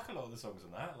quite like a lot of the songs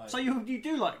on that. Like, so you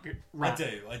do like rap? I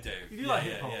do. You do like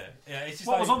hip hop? Yeah. It's just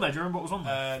what was on there? Do you remember what was on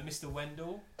there? Mr.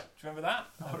 Wendell. Do you remember that?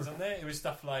 That was on there. It was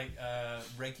stuff like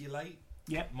Regulate.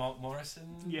 Yeah. Mark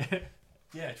Morrison. Yeah.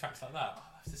 Yeah, tracks like that.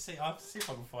 I have to see if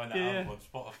I can find that album on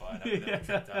Spotify and have a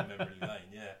trip down memory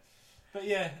lane. Yeah. But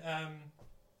yeah,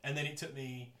 and then it took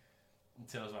me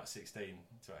until I was about 16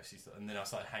 to actually start, and then I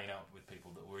started hanging out with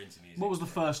people that were into music. What was the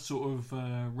first sort of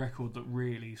record that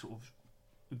really sort of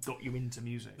got you into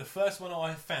music? The first one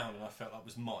I found and I felt like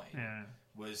was mine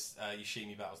was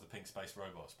Yoshimi Battles the Pink Space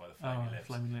Robots by the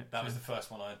Flaming Lips. That was the first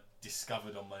one I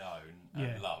discovered on my own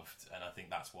and loved, and I think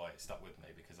that's why it stuck with me,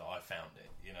 because I found it,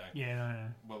 you know? Yeah.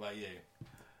 What about you?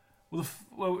 Well,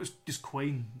 it was just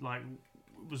Queen. Like,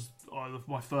 it was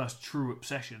my first true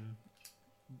obsession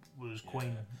was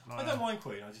Queen. Like, I don't mind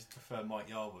Queen, I just prefer Mike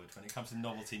Yarwood when it comes to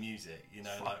novelty music, you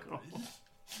know,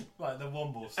 like the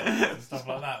Womble songs and stuff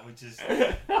like that, which is...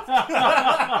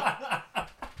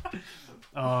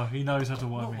 Oh, he knows how to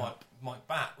wind me up. Mike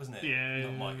Batt, wasn't it? Yeah.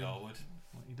 Not Mike Yarwood.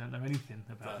 Well, you don't know anything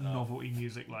about novelty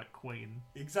music like Queen.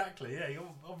 Exactly, yeah. You're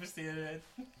obviously...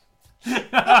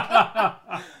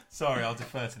 Sorry, I'll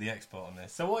defer to the expert on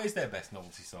this. So what is their best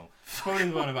novelty song? Probably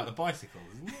the one about the bicycles,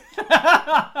 isn't it?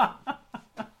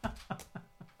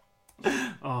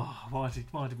 Oh, why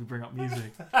did we bring up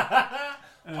music?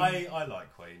 I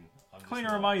like Queen. Queen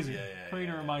are amazing. Queen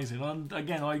are amazing. And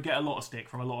again, I get a lot of stick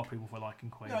from a lot of people for liking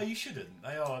Queen. No, you shouldn't.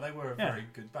 They were a very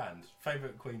good band.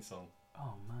 Favourite Queen song?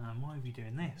 Oh man, why are we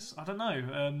doing this? I don't know.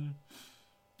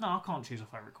 No, I can't choose a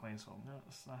favourite Queen song.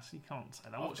 That's you can't say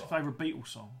that. What's your favourite Beatles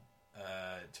song?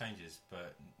 Changes,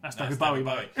 but that's David Bowie,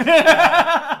 mate.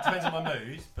 Depends on my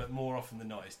mood, but more often than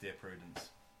not, it's Dear Prudence.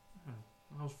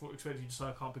 I was expecting you to say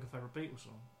I can't pick a favourite Beatles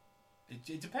song.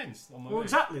 It depends on my mood. Well,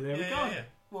 exactly. There we go. Yeah.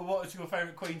 Well, what is your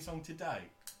favourite Queen song today?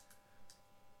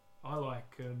 I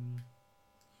like.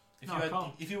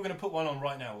 If you were going to put one on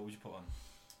right now, what would you put on?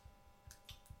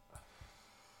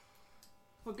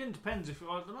 Well, again, depends if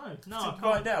I don't know. No, so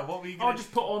right now, what were you? I'll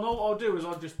just put on. All I'll do is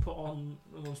I'll just put on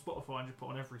Spotify and just put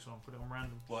on every song, put it on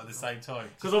random. Well, at the same time,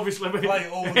 because obviously play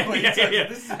all the Queen songs. At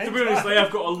the same to be honest, they have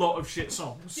got a lot of shit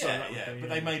songs. Yeah, but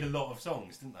they made a lot of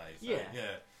songs, didn't they? So,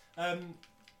 yeah.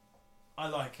 I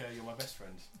like You're My Best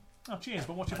Friend. Oh, cheers!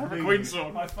 But what's your favourite Queen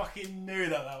song? I fucking knew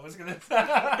that was going to.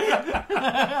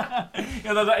 Yeah,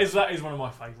 no, that is one of my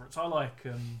favourites. I like.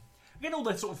 Again, all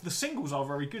the sort of the singles are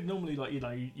very good. Normally, like you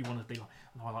want to be like,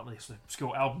 oh, I like this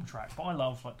obscure album track, but I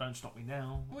love like Don't Stop Me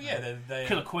Now. Well, yeah, they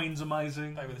Killer Queen's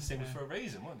amazing. They were the singles for a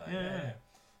reason, weren't they?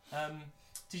 Yeah.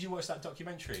 Did you watch that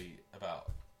documentary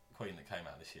about Queen that came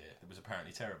out this year? That was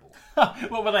apparently terrible.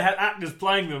 Well, but they had actors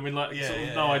playing them in like.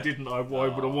 No, I didn't. Why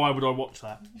would I watch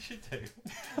that? You should do.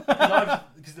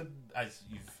 Because as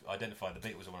you've identified, the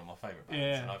Beatles are one of my favourite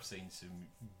bands, and I've seen some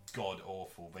god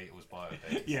awful Beatles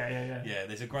biopics. Yeah. Yeah,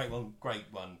 there's a great one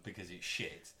because it's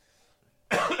shit.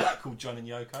 Called John and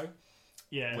Yoko.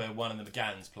 Yeah. Where one of the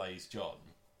McGanns plays John.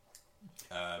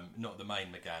 Not the main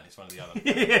McGann, it's one of the other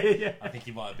McGann. Yeah. I think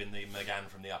he might have been the McGann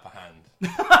from The Upper Hand.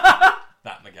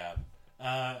 That McGann.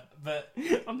 But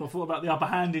I've not thought about The Upper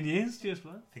Hand in years, just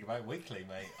man. Think about it weekly,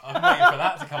 mate. I'm waiting for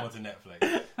that to come onto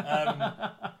Netflix.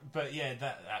 But yeah,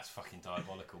 that's fucking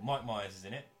diabolical. Mike Myers is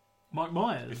in it. Mike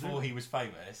Myers? Before he was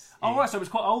famous. Oh, right, so it was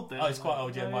quite old then. Oh, it's quite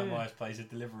old, yeah. Mike Myers plays a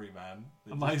delivery man.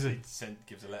 Amazing.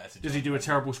 Gives a letter to John. Does he do a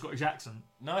terrible Scottish accent?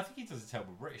 No, I think he does a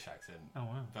terrible British accent. Oh,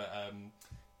 wow. But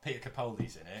Peter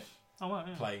Capaldi's in it. Oh, wow,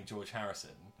 yeah. Playing George Harrison.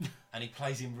 And he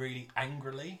plays him really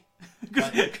angrily.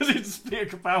 Because it's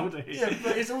Peter Capaldi. Yeah,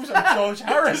 but it's also George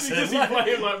Harrison. Does he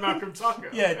play him like Malcolm Tucker?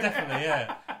 Yeah, definitely,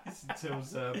 yeah. It's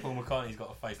until Paul McCartney's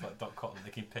got a face like Doc Cotton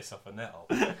that can piss off a nettle.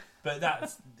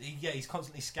 But he's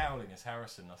constantly scowling as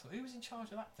Harrison. I thought, who was in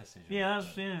charge of that decision? Yeah,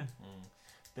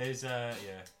 There's, but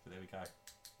there we go.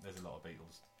 There's a lot of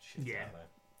Beatles shit out there.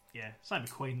 Yeah, same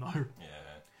with Queen though.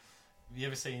 Yeah. Have you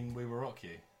ever seen We Will Rock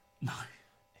You? No.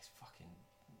 It's fucking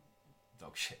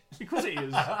dog shit. Because it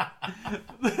is.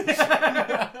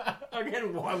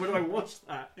 Again, why would I watch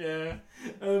that? Yeah.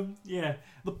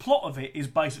 The plot of it is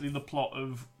basically the plot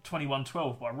of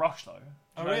 2112 by Rush, though.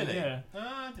 Oh, really? Yeah.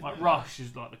 Like Rush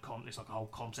is like it's like a whole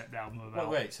concept album about.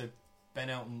 Wait, so Ben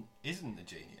Elton isn't a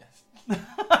genius?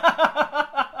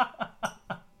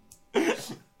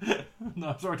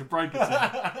 No, sorry to break it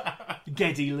to you.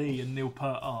 Geddy Lee and Neil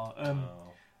Peart are.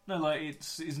 No, like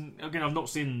isn't again. I've not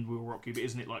seen We Will Rock You, but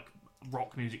isn't it like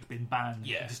rock music's been banned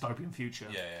in a dystopian future.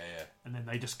 And then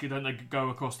they just go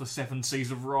across the 7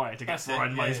 seas of Rye to get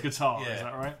Brian May's guitar. Is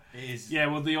that right? It is. Yeah.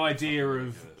 Well, the idea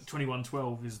of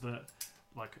 2112 is that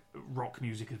like rock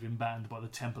music has been banned by the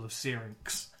Temple of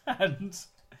Syrinx, and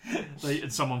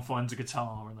someone finds a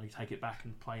guitar and they take it back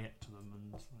and play it to them.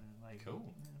 And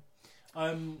cool.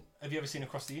 Have you ever seen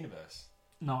Across the Universe?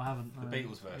 No, I haven't. The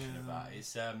Beatles version of that.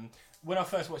 It's when I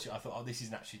first watched it, I thought, "Oh, this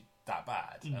isn't actually that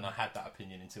bad," and I had that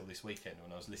opinion until this weekend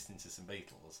when I was listening to some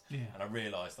Beatles, and I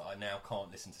realised that I now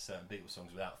can't listen to certain Beatles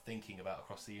songs without thinking about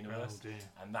Across the Universe,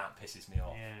 and that pisses me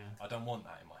off. I don't want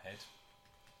that in my head,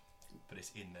 but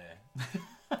it's in there.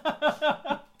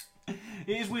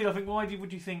 It is weird. I think. Why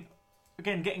would you think?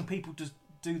 Again, getting people to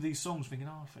do these songs, thinking,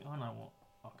 I know what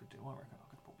I could do. I reckon I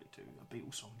could probably do a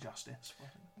Beatles song justice.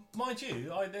 Mind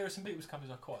you, there are some Beatles covers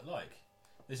I quite like.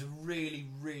 There's a really,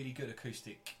 really good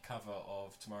acoustic cover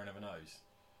of Tomorrow Never Knows.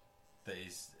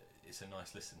 It's a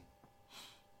nice listen.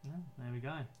 Yeah, there we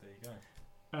go. There you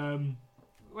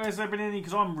go. Has there been any?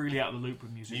 Because I'm really out of the loop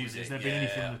with music. Has there been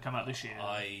anything that's come out this year?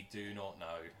 I do not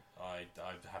know. I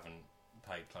haven't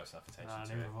paid close enough attention to it.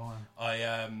 Neither have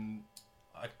I.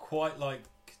 I'd quite like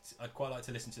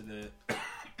to listen to the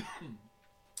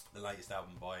the latest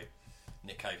album by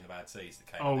Nick Cave and the Bad Seeds that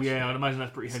came out this year. I'd imagine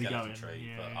that's pretty heavy going.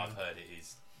 But I've heard it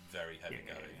is very heavy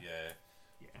going.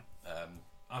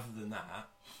 Other than that,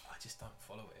 I just don't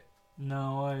follow it.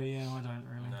 No, I don't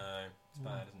really. No, it's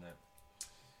bad, isn't it?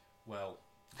 Well,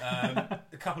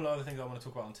 a couple of other things I want to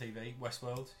talk about on TV.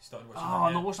 Westworld, you started watching that yet?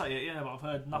 I've not watched that yet, but I've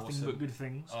heard nothing but good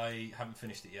things. I haven't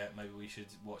finished it yet. Maybe we should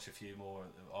watch a few more.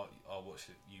 I'll watch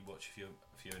it, you watch a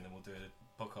few, and then we'll do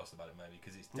a podcast about it maybe,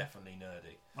 because it's definitely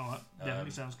nerdy. Alright,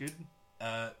 definitely sounds good.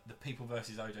 The People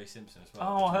versus O.J. Simpson as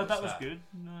well. Oh, I heard that was good.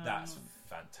 No. That's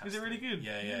fantastic. Is it really good?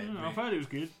 Yeah. Really, I've heard it was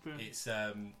good. But...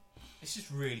 It's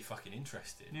just really fucking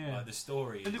interesting. Yeah. Like the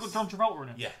story. Has it got John Travolta in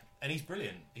it? Yeah, and he's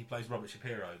brilliant. He plays Robert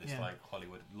Shapiro, this like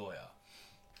Hollywood lawyer.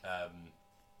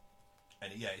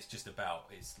 And it's just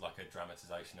it's like a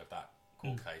dramatisation of that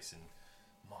court case, and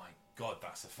my God,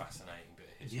 that's a fascinating bit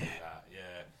of history.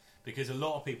 Because a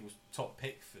lot of people's top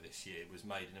pick for this year was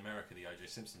Made in America, the O.J.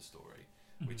 Simpson story,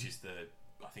 which is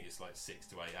I think it's like 6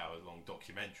 to 8 hours long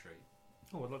documentary.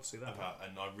 Oh, I'd love to see that.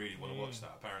 And I really want to watch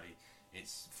that. Apparently,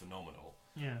 it's phenomenal.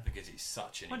 Yeah. Because it's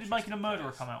such an. When did Making a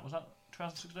Murderer come out? Was that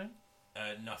 2016?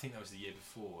 No, I think that was the year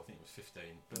before. I think it was 15.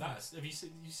 But have you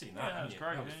seen that? Yeah, that was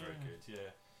great. That was very good.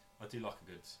 Yeah, I do like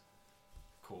a good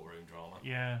courtroom drama.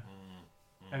 Yeah.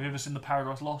 Have you ever seen the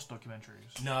Paradise Lost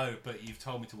documentaries? No, but you've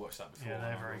told me to watch that before. Yeah,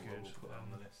 they're very good. We'll put that on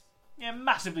the list. Yeah,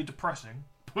 massively depressing,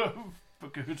 but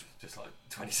good. Just like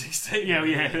 2016.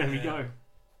 Yeah, there we go.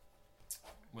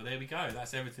 Well, there we go.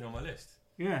 That's everything on my list.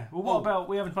 Yeah. Well, what about...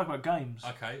 We haven't spoken about games.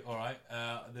 Okay, alright.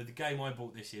 The game I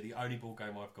bought this year, the only board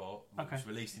game I've got, was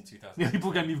released in 2016. The only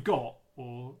board game you've got?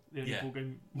 Or the only board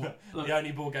game... The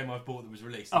only board game I've bought that was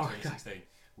released in 2016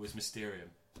 was Mysterium.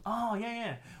 Oh,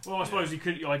 yeah. Well, I suppose you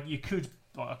could... I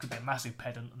could be a massive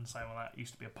pedant and say, well, that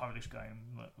used to be a Polish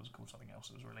game that was called something else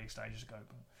that was released ages ago.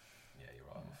 But... Yeah, you're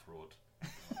right. I'm a fraud.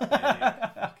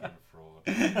 Fucking fraud.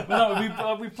 But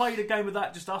no, we played a game of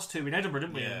that, just us two in Edinburgh,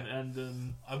 didn't we? Yeah.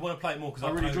 And I want to play it more because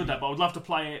I really enjoyed that, but I would love to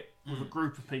play it with a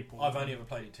group of people. I've only ever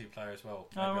played it 2-player as well.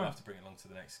 Maybe I'll have to bring it along to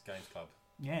the next games club.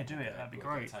 Yeah, do it. That'd be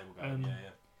great. Table game.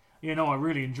 Yeah, no, I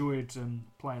really enjoyed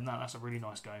playing that. That's a really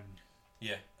nice game.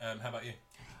 Yeah. How about you?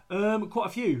 Quite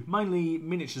a few, mainly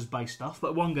miniatures-based stuff,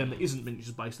 but one game that isn't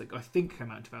miniatures-based that I think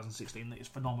came out in 2016 that is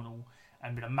phenomenal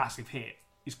and been a massive hit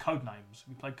is Codenames. Have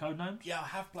you played Codenames? Yeah, I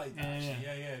have played that.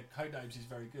 Yeah. Codenames is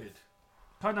very good.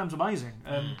 Codenames amazing.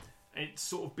 It's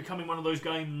sort of becoming one of those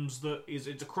games that it's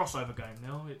a crossover game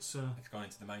now. It's gone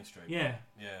into the mainstream. Yeah,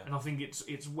 and I think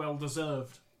it's well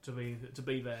deserved to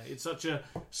be there. It's such a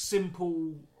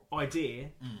simple idea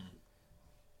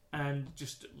and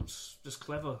just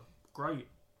clever, great.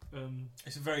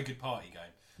 It's a very good party game.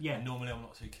 Yeah. And normally I'm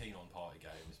not too keen on party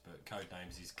games, but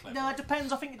Codenames is clever. No, it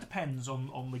depends. I think it depends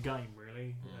on the game,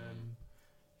 really.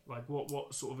 Like,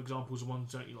 what sort of examples of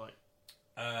ones don't you like?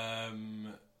 I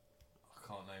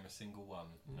can't name a single one.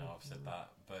 No, I've said that.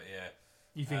 But yeah.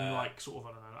 You think like sort of,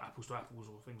 I don't know, apples to apples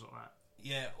or things like that?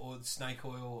 Yeah, or Snake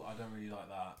Oil. I don't really like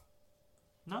that.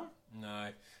 No? No.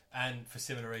 And for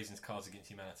similar reasons, Cards Against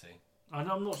Humanity.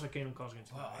 I'm not so keen on Cards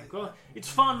Against Humanity. It's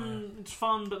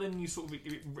fun, but then you sort of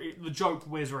the joke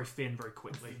wears very thin very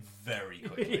quickly. Very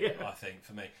quickly, I think,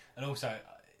 for me. And also,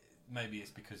 maybe it's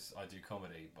because I do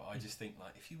comedy, but I just think,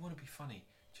 like, if you want to be funny,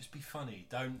 just be funny.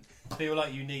 Don't feel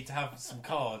like you need to have some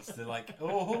cards to like,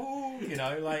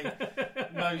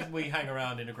 we hang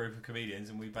around in a group of comedians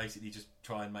and we basically just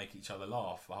try and make each other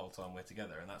laugh the whole time we're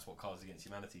together, and that's what Cards Against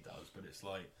Humanity does. But it's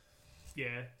like,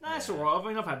 that's all right. I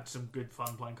mean, I've had some good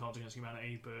fun playing Cards Against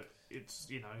Humanity, but it's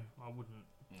I wouldn't.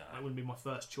 No. That wouldn't be my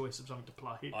first choice of something to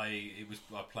play. I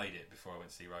played it before I went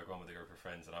to see Rogue One with a group of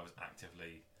friends, and I was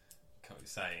actively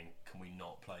saying, "Can we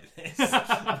not play this?"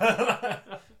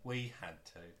 We had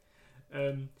to.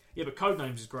 But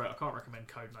Codenames is great. I can't recommend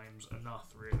Codenames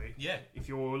enough, really. Yeah. If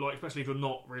you're especially if you're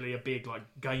not really a big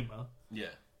gamer. Yeah.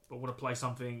 But want to play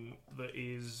something that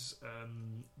is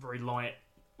very light.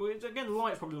 Well, again,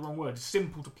 light is probably the wrong word. It's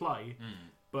simple to play,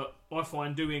 but I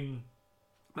find doing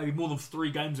maybe more than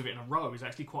 3 games of it in a row is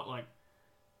actually quite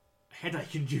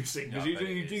headache inducing, because you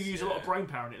do use a lot of brain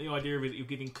power in it. The idea of it that you're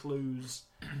giving clues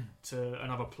to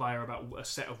another player about a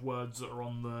set of words that are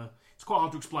on the. It's quite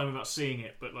hard to explain without seeing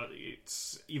it, but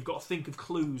you've got to think of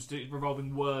clues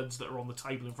revolving words that are on the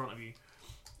table in front of you,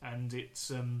 and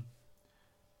it's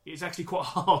actually quite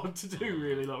hard to do,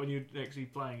 really. When you're actually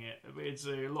playing it, it's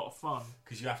a lot of fun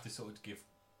because you have to sort of give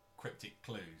cryptic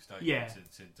clues, don't you?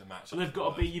 To match. And they've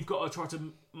got to be. You've got to try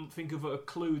to think of a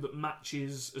clue that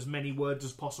matches as many words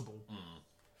as possible,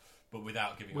 but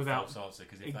without giving a false answer.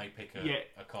 Because if they pick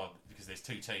a card, because there's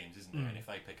 2 teams, isn't there? And if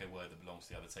they pick a word that belongs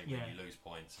to the other team, then you lose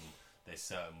points. And there's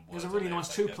certain words. There's a really nice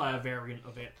 2-player variant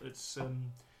of it. It's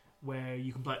where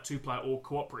you can play it 2-player or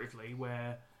cooperatively,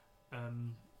 where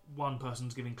one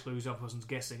person's giving clues, the other person's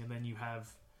guessing, and then you have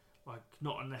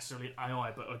not necessarily an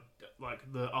AI, but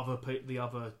the other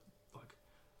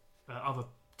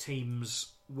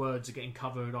team's words are getting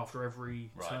covered after every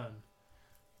turn.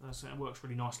 It works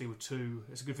really nicely with 2.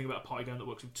 It's a good thing about a party game that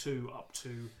works with 2 up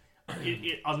to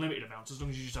unlimited amounts, as long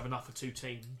as you just have enough for 2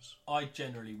 teams. I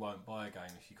generally won't buy a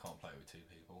game if you can't play it with 2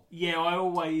 people. Yeah, I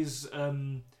always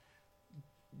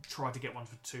try to get one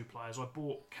for 2 players. I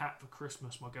bought Kat for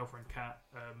Christmas, my girlfriend Kat,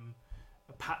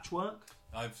 a Patchwork.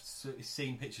 I've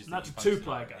seen pictures. And that's a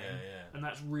 2-player game, and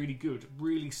that's really good,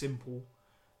 really simple.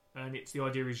 And it's the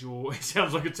idea is it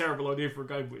sounds like a terrible idea for a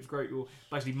game, but it's great. You're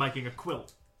basically making a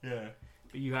quilt. Yeah.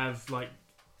 But you have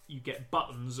you get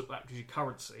buttons that act as your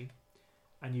currency,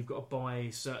 and you've got to buy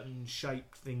certain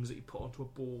shaped things that you put onto a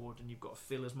board, and you've got to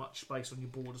fill as much space on your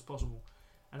board as possible.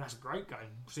 And that's a great game,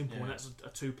 simple, and that's a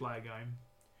 2-player game.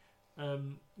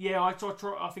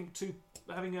 I think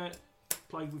having a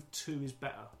play with 2 is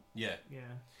better. Yeah. Yeah.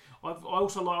 I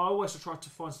always try to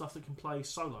find stuff that can play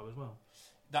solo as well.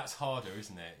 That's harder,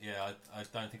 isn't it? Yeah, I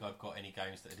don't think I've got any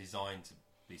games that are designed to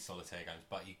be solitaire games,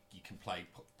 but you can play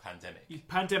Pandemic.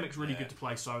 Pandemic's really good to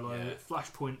play solo. Yeah.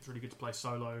 Flashpoint's really good to play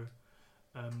solo.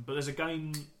 But there's a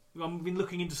game. I've been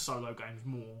looking into solo games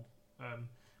more. But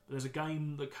there's a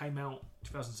game that came out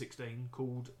 2016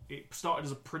 called. It started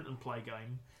as a print and play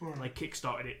game. Right. And they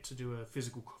kickstarted it to do a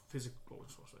physical, but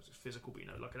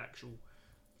an actual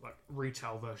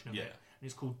retail version of it. And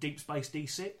it's called Deep Space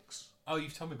D6. Oh,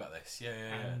 you've told me about this. Yeah.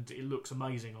 And it looks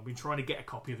amazing. I've been trying to get a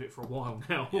copy of it for a while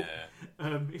now.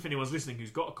 Yeah. If anyone's listening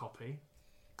who's got a copy,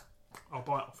 I'll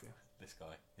buy it off you. This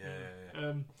guy.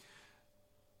 Yeah.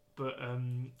 But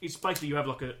it's basically you have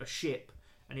a ship,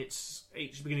 and it's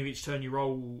each beginning of each turn you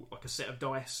roll a set of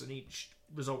dice, and each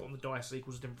result on the dice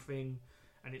equals a different thing,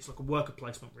 and it's like a worker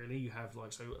placement really. You have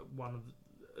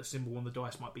a symbol on the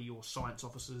dice might be your science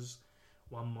officers.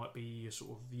 One might be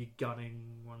your gunning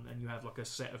one, and you have a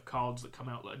set of cards that come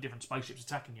out different spaceships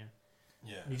attacking you.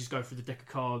 Yeah. And you just go through the deck of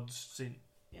cards, and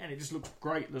it just looks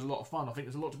great. There's a lot of fun. I think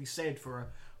there's a lot to be said for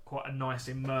quite a nice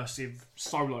immersive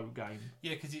solo game.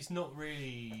 Yeah, because it's not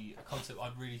really a concept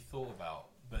I'd really thought about.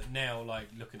 But now,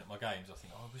 looking at my games, I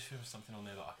think, I wish there was something on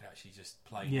there that I could actually just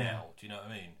play now. Do you know what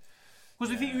I mean?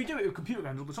 Because if you do it with computer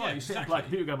games all the time, you sit and play a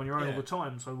computer game on your own all the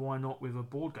time. So why not with a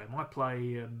board game? I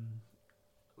play.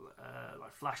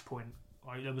 Flashpoint.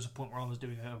 There was a point where I was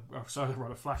doing a solo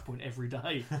run of Flashpoint every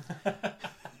day.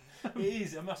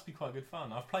 It must be quite good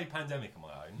fun. I've played Pandemic on my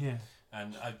own. Yeah.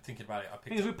 And I'm thinking about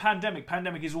it. With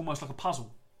Pandemic is almost like a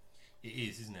puzzle. It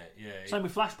is, isn't it? Yeah. Same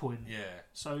with Flashpoint. Yeah.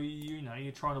 So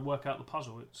you're trying to work out the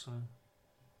puzzle. It's.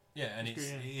 And it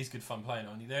is good fun playing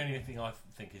on. The only thing I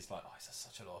think is it's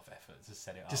such a lot of effort to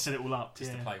set it up. To set it all up, to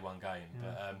play one game.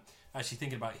 Yeah. But actually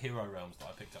thinking about Hero Realms that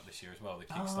I picked up this year as well, the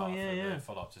Kickstarter for the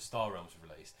follow-up to Star Realms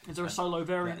released. Is there a solo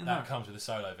variant in that? That comes with a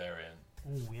solo variant.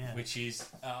 Oh yeah. Which is,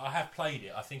 I have played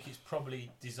it. I think it's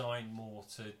probably designed more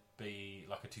to be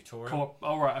like a tutorial.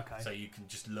 Oh right, okay. So you can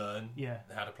just learn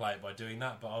how to play it by doing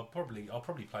that. But I'll probably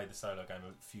play the solo game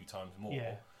a few times more.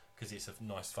 Yeah. Because it's a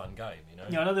nice, fun game,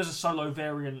 Yeah, I know there's a solo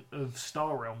variant of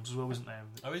Star Realms as well, isn't there?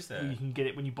 Oh, is there? You can get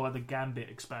it when you buy the Gambit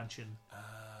expansion.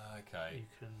 okay.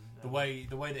 The way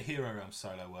that Hero Realms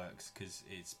Solo works, because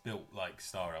it's built like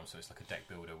Star Realms, so it's like a deck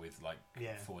builder with like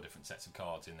 4 different sets of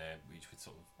cards in there, each with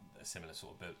sort of similar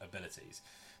sort of abilities.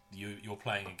 You're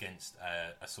playing against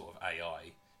a sort of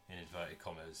AI in inverted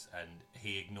commas, and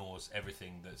he ignores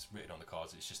everything that's written on the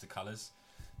cards. It's just the colours.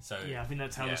 So I think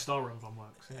that's how the Star Realms one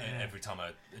works. Every time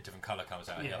a different colour comes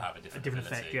out, he'll have a different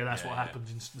effect. Yeah, that's what happens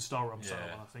in the Star Realms solo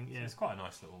one, I think. Yeah, so it's quite a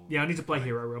nice little. Yeah, I need to play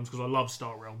Hero Realms because I love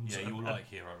Star Realms. Yeah, you'll like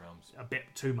Hero Realms a bit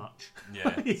too much.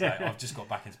 Yeah, so I've just got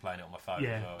back into playing it on my phone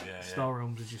as well. Yeah, Star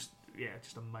Realms is just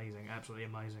amazing, absolutely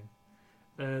amazing.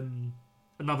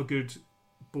 Another good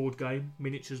board game,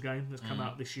 miniatures game that's come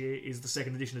out this year is the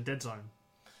second edition of Dead Zone.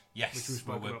 Yes,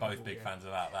 we're both big fans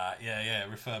about that. Yeah.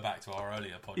 Refer back to our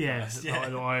earlier podcast.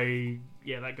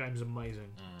 That game's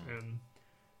amazing.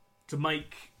 To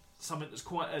make something that's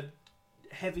quite a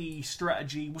heavy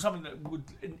strategy, something that would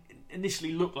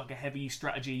initially look like a heavy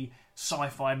strategy,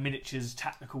 sci-fi miniatures,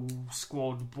 tactical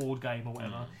squad board game or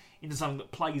whatever, into something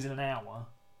that plays in an hour,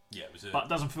 but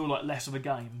doesn't feel like less of a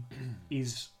game,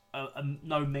 is a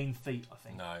no mean feat, I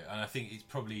think. No, and I think it's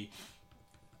probably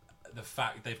the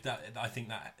fact they've done. I think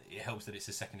that it helps that it's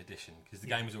a second edition, because the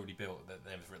game was already built. That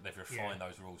they've refined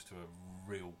those rules to a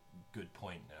real good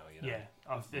point now.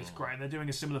 It's great. And they're doing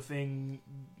a similar thing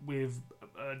with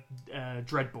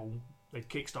Dreadball. They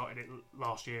kickstarted it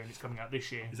last year, and it's coming out this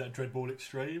year. Is that Dreadball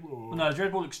Extreme? Or? No,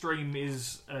 Dreadball Extreme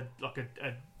is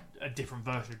a different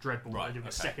version of Dreadball. Right, they're doing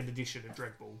a second edition of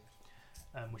Dreadball,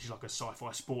 which is like a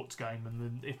sci-fi sports game.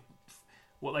 And if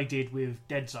what they did with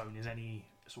Dead Zone is any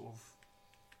sort of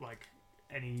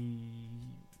any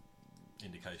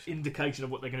indication of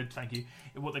what they're going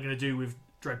to do with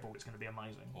Dreadball, it's going to be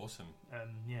amazing. Awesome.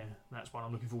 That's what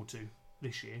I'm looking forward to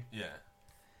this year. Yeah.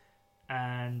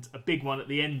 And a big one at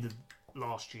the end of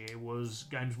last year was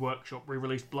Games Workshop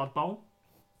re-released Blood Bowl.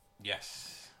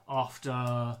 Yes. After,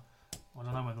 I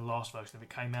don't know when the last version of it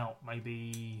came out,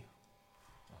 maybe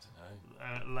I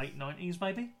don't know, late 90s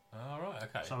maybe. Oh, right,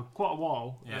 okay. So quite a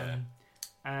while. Yeah.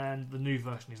 And the new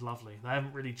version is lovely. They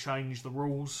haven't really changed the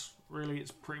rules, really.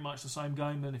 It's pretty much the same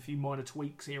game and a few minor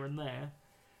tweaks here and there.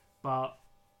 But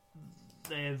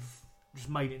they've just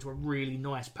made it into a really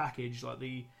nice package. Like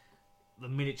the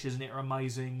miniatures in it are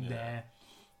amazing. Yeah.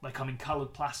 They come in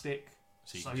coloured plastic.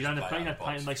 So you don't have to paint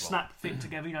them. They snap fit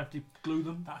together. You don't have to glue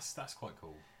them. That's quite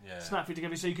cool. Yeah. Snap fit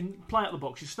together so you can play out the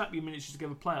box. You snap your miniatures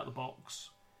together, play out the box.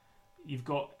 You've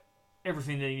got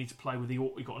everything that you need to play with.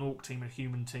 You've got an orc team and a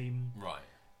human team. Right.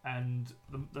 And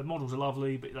the models are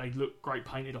lovely, but they look great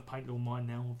painted. I've painted all mine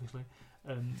now, obviously.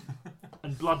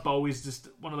 And Blood Bowl is just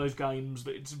one of those games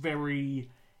that it's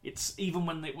even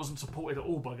when it wasn't supported at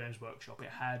all by Games Workshop, it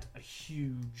had a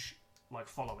huge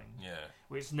following. Yeah.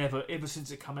 Where it's ever since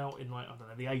it came out in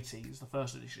the 80s, the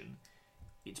first edition,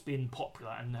 it's been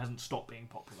popular and hasn't stopped being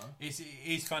popular.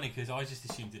 It's funny because I just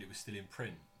assumed that it was still in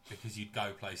print, because you'd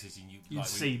go places and you'd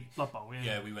see Blood Bowl. Yeah.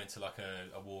 Yeah, we went to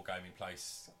a wargaming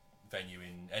place venue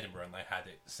in Edinburgh, and they had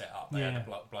it set up. They had a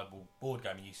Blood Bowl board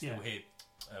game, and you still hear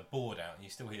board out, and you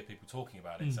still hear people talking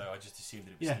about it. So I just assumed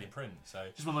that it was still in print. So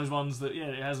just one of those ones that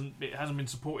it hasn't been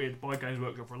supported by Games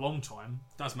Workshop for a long time.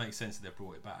 It does make sense that they've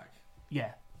brought it back.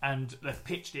 Yeah, and they've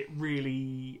pitched it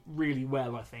really, really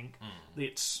well. I think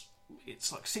it's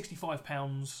like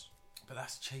 £65. But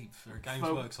that's cheap for a Games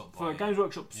Workshop buy-in. For a Games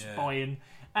Workshop buy-in.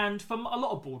 And for a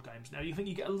lot of board games now, you think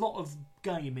you get a lot of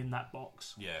game in that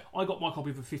box. Yeah. I got my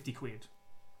copy for £50.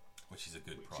 Which is a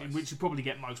good price. Which you probably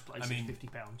get most places, £50.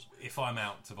 If I'm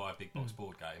out to buy a big box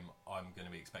board game, I'm going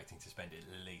to be expecting to spend at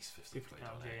least £50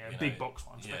 on it. Yeah, big box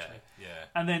one especially. Yeah.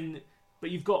 And then, but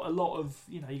you've got a lot of,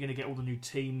 you're going to get all the new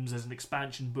teams. There's an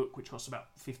expansion book which costs about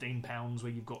 £15, where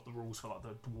you've got the rules for the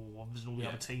dwarves and all the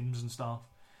other teams and stuff.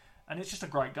 And it's just a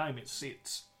great game.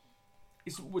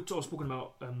 We're talking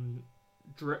about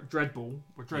Dreadball,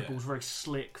 where Dreadball's very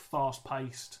slick, fast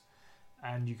paced,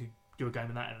 and you could do a game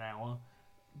in that in an hour.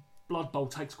 Blood Bowl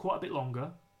takes quite a bit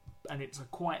longer, and it's a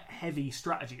quite heavy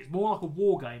strategy. It's more like a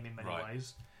war game in many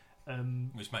ways,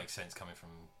 which makes sense coming from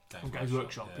Games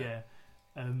Workshop.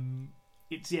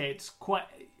 It's quite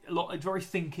a lot. It's very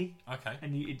thinky. Okay,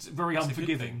 and it's very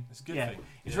unforgiving. It's a good thing.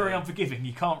 It's very unforgiving.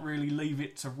 You can't really leave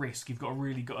it to risk. You've got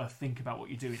to think about what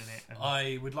you're doing in it. And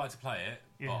I would like to play it,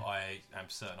 but I am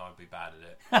certain I'd be bad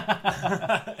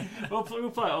at it. We'll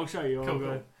play it. I'll show you.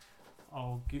 Cool.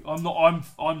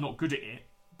 I'm not good at it,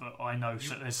 but I know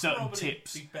there's certain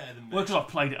tips. Be better than me. Well, because I've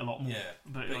played it a lot more. Yeah,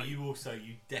 but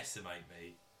you decimate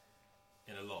me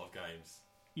in a lot of games.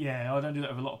 Yeah, I don't do that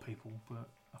with a lot of people, but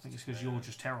I think it's because you're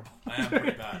just terrible. I am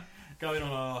pretty bad. Going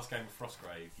on our last game of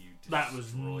Frostgrave, that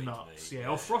was nuts. Me. Yeah,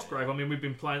 Frostgrave. I mean, we've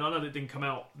been playing. I know that it didn't come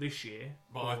out this year.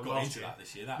 Well, I've got into that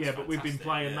this year. That's but we've been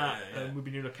playing that. We've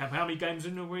been doing a campaign. How many games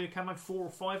into we campaign? 4 or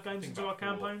 5 games into our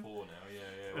campaign. 4 now.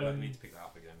 Yeah. Well, we need to pick that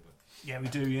up again. But yeah, we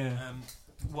do. Yeah.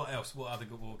 What else? What other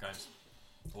good war games?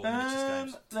 Or miniatures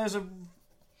games? There's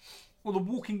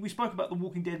we spoke about the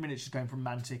Walking Dead miniatures game from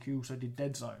Mantic, who also did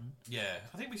Dead Zone. Yeah,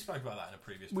 I think we spoke about that in a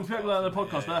previous podcast. We spoke about that in the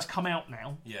podcast, but that's come out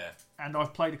now. Yeah. And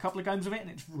I've played a couple of games of it, and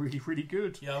it's really, really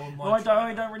good. Yeah, I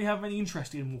don't really have any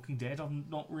interest in Walking Dead.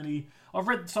 I've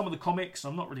read some of the comics,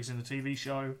 I'm not really seeing the TV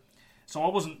show, so I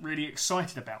wasn't really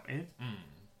excited about it.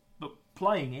 But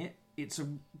playing it, it's a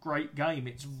great game.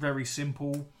 It's very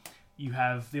simple. You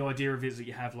have, the idea of it is that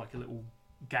you have like a little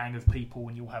gang of people,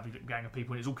 and you'll have a little gang of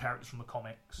people, and it's all characters from the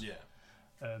comics. Yeah.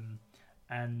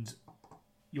 And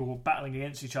you're battling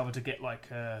against each other to get like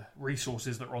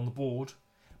resources that are on the board,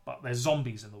 but there's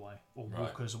zombies in the way, or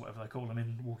walkers, or whatever they call them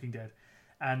in Walking Dead.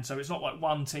 And so it's not like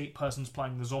one person's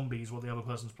playing the zombies while the other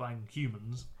person's playing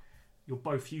humans. You're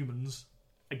both humans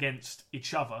against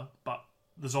each other, but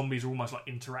the zombies are almost like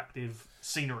interactive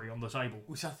scenery on the table.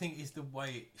 Which I think is the way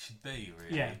it should be,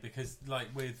 really. Yeah. Because like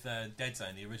with Dead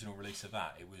Zone, the original release of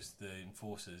that, it was the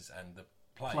Enforcers and the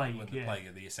Plague Plague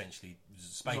are the essentially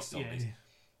space zombies. Yeah.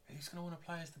 Who's going to want to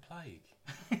play as the Plague?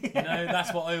 You know,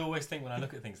 that's what I always think when I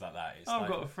look at things like that. I've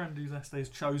got a friend who's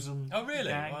chosen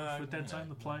gang for Dead Zone,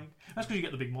 the Plague. That's because you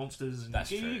get the big monsters,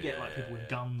 and you get like people with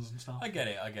guns and stuff. I get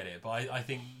it. But I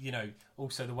think, you know,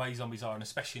 also the way zombies are, and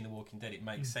especially in The Walking Dead, it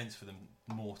makes sense for them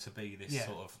more to be this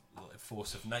sort of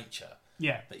force of nature.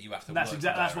 Yeah, that you have to.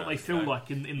 That's what they feel like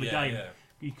in the game. Yeah.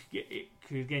 You could get it.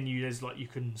 Again, you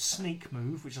can sneak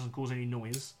move, which doesn't cause any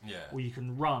noise. Yeah. Or you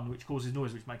can run, which causes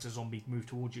noise, which makes a zombie move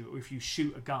towards you. Or if you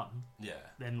shoot a gun,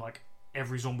 then like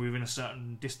every zombie within a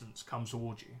certain distance comes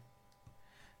towards you.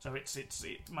 So it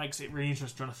makes it really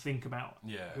interesting trying to think about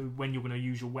when you're going to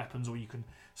use your weapons, or you can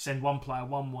send one player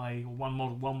one way or one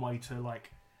model one way to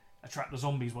like attract the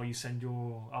zombies, while you send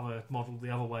your other model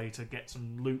the other way to get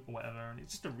some loot or whatever. And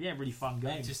it's just a really fun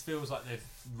game. It just feels like they've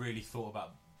really thought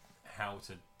about how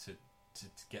to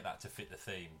get that to fit the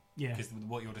theme. Yeah. Because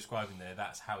what you're describing there,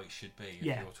 that's how it should be. If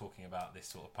you're talking about this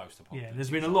sort of post-apocalyptic. Yeah, there's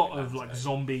been a lot of like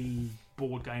zombie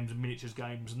board games and miniatures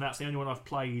games, and that's the only one I've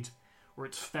played where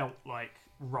it's felt like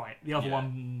right. The other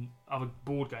other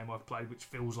board game I've played which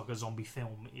feels like a zombie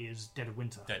film is Dead of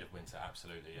Winter. Dead of Winter,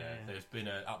 absolutely, yeah. There's been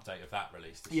an update of that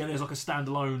released. There's like a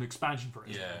standalone expansion for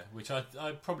it. Yeah, which I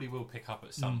probably will pick up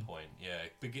at some point. Yeah,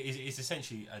 it's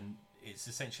essentially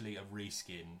a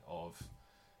reskin of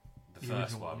the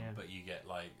first one, but you get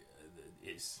like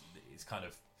it's kind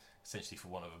of essentially, for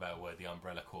want of a better word, the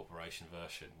Umbrella Corporation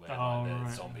version, where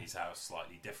the zombies are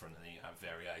slightly different, and then you have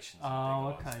variations.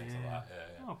 Oh,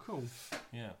 cool.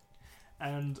 Yeah.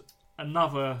 And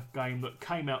another game that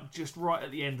came out just right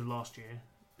at the end of last year,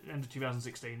 end of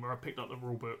 2016, where I picked up the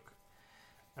rule book.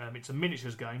 It's a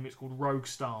miniatures game. It's called Rogue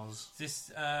Stars. Is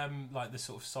this like the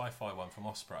sort of sci-fi one from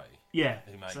Osprey? Yeah.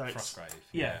 Who made Frostgrave?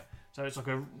 Yeah. So it's like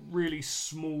a really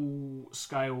small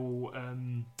scale,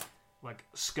 like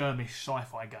skirmish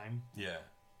sci-fi game. Yeah.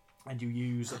 And you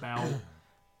use about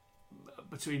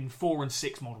between 4 and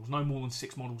 6 models, no more than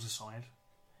 6 models aside.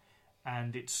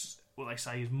 And it's what they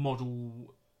say is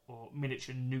model or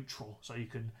miniature neutral, so you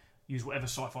can use whatever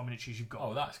sci-fi miniatures you've got.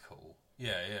 Oh, that's cool.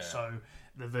 Yeah. So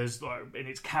there's like, and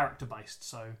it's character based.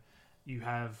 So you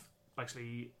have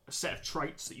basically a set of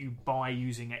traits that you buy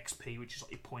using XP, which is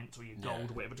like your points or your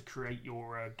gold or whatever, to create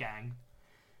your gang,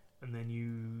 and then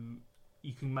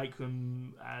you can make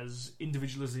them as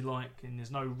individual as you like, and there's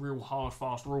no real hard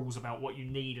fast rules about what you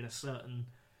need in a certain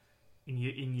in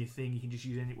your thing. You can just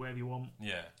use any whatever you want.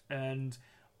 Yeah. And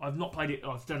I've not played it.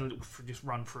 I've done a little just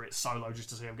run through it solo just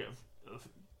to see how I get a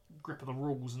grip of the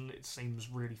rules, and it seems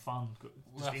really fun.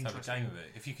 We'll have to have a game of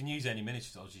it. If you can use any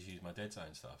miniatures, I'll just use my Dead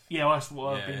Zone stuff. Yeah, that's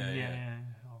what I've been.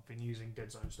 I've been using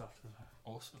Dead Zone stuff to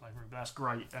awesome. Play through. That's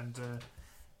great, and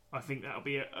I think that'll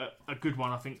be a good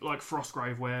one. I think like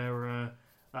Frostgrave, where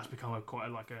that's become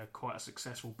quite a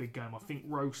successful big game. I think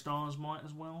Rogue Stars might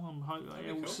as well.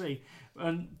 We'll see.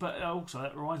 But also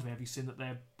that reminds me, have you seen that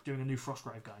they're doing a new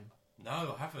Frostgrave game?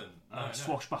 No, I haven't. No.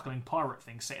 Swashbuckling pirate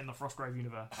thing set in the Frostgrave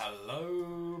universe.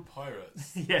 Hello,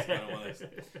 pirates.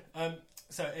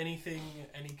 So any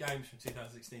games from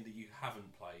 2016 that you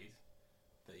haven't played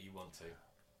that you want to?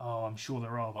 Oh, I'm sure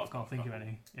there are, but I can't think of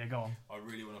any. Yeah, go on. I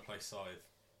really want to play Scythe.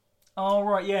 Oh,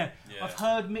 right, yeah. I've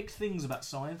heard mixed things about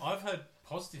Scythe. I've heard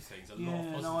positive things.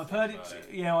 I've heard it.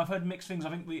 Yeah, I've heard mixed things. I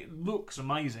think it looks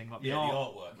amazing. Like the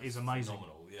artwork is amazing.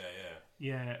 Phenomenal.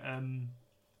 Yeah.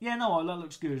 That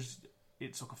looks good.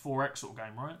 it's like a 4X sort of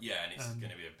game, right? Yeah, and it's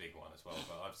going to be a big one as well.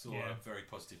 But I've saw a very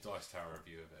positive Dice Tower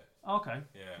review of it. Okay.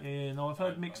 Yeah. No, I've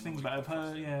heard mixed things about it.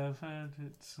 I've heard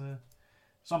it's.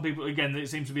 Some people, again, it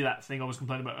seems to be that thing I was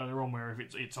complaining about earlier on, where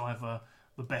if it's either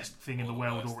the best thing in the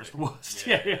world or it's the worst.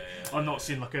 I've not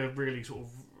seen like a really sort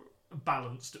of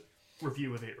balanced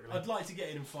review of it. Really, I'd like to get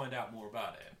in and find out more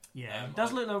about it. Yeah, it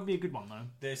does look like it would be a good one though.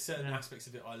 There's certain aspects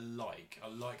of it I like. I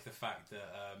like the fact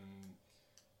that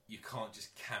you can't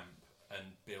just camp and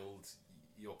build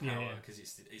your power because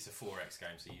it's a 4X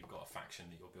game, so you've got a faction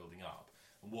that you're building up.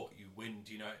 And what you win,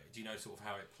 do you know sort of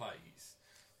how it plays?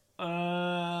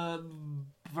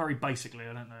 Very basically,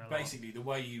 I don't know. Basically, the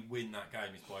way you win that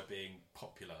game is by being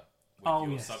popular with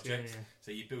your subjects.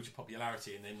 So you build your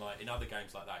popularity, and then like in other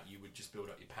games like that, you would just build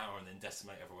up your power and then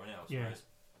decimate everyone else. Whereas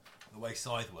the way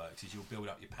Scythe works is you'll build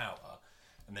up your power,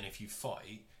 and then if you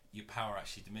fight, your power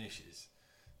actually diminishes.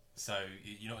 So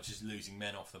you're not just losing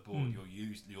men off the board;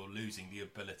 you're losing the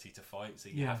ability to fight. So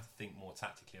you have to think more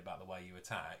tactically about the way you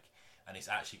attack. And it's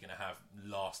actually going to have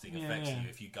lasting effects on you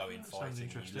if you go in fighting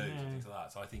and you lose and things like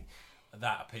that. So I think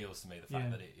that appeals to me, the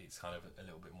fact that it's kind of a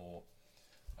little bit more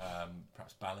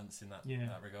perhaps balanced in that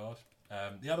regard.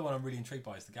 The other one I'm really intrigued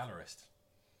by is the Gallerist.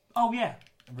 Oh yeah,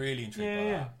 really intrigued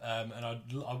by that. And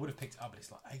I would have picked it up, but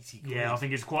it's like 80 quid. Yeah, I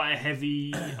think it's quite a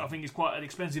heavy. I think it's quite an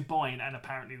expensive buy-in, and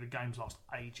apparently the games last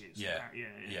ages. Yeah,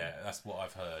 that's what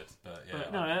I've heard.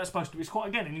 But no, that's supposed to be. It's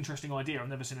quite an interesting idea. I've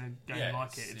never seen a game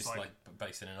like it. It's like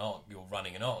based in an art. You're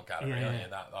running an art gallery, aren't you?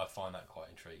 That I find that quite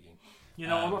intriguing.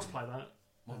 I'd like to play that.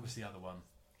 What was the other one?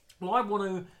 Well, I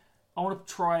want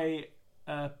to try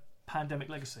Pandemic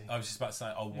Legacy. I was just about to say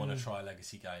I want to try a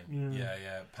legacy game.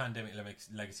 Yeah. Pandemic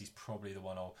Legacy is probably the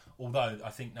one. Although I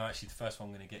think actually the first one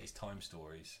I'm going to get is Time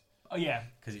Stories. Oh yeah,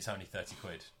 because it's only 30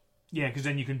 quid. Yeah, because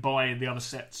then you can buy the other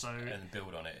set and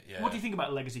build on it. Yeah. What do you think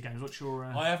about legacy games? What's your?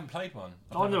 I haven't played one.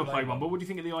 I've never played one. But what do you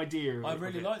think of the idea? I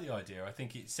really like the idea. I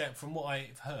think from what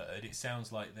I've heard, it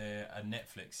sounds like they're a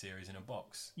Netflix series in a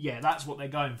box. Yeah, that's what they're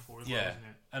going for, isn't it?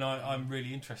 And I'm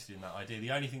really interested in that idea.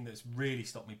 The only thing that's really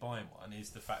stopped me buying one is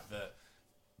the fact that,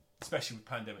 especially with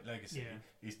Pandemic Legacy,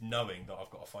 is knowing that I've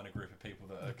got to find a group of people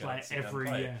that are going to sit down and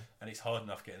play it. And it's hard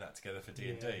enough getting that together for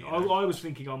D&D. I was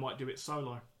thinking I might do it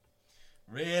solo.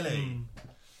 Really?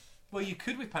 Well, you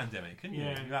could with Pandemic, couldn't you?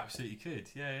 You absolutely could.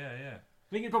 Yeah. I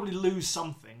think you'd probably lose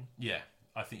something. Yeah,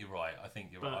 I think you're right. I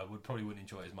probably wouldn't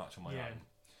enjoy it as much on my own.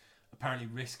 Apparently,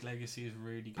 Risk Legacy is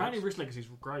really good. Apparently, Risk Legacy is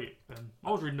great.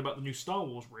 I was reading about the new Star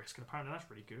Wars Risk, and apparently that's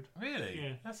really good. Really?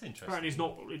 Yeah. That's interesting.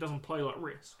 Apparently, it doesn't play like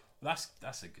Risk.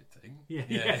 That's a good thing.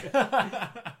 Yeah.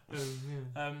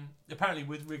 Apparently,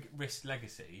 with Risk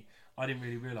Legacy, I didn't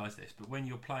really realise this, but when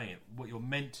you're playing it, what you're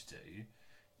meant to do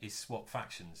is swap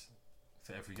factions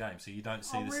for every game, so you don't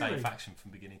see the same faction from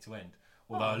beginning to end.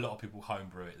 Although a lot of people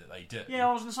homebrew it that they do. Yeah,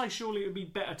 I was going to say, surely it would be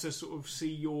better to sort of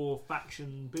see your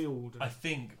faction build. I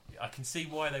think I can see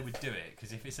why they would do it,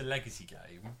 because if it's a legacy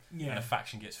game and a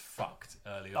faction gets fucked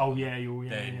early on,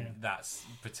 then that's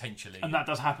potentially... And that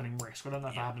does happen in Risk. I don't know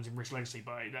if that happens in Risk Legacy,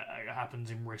 but it happens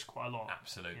in Risk quite a lot.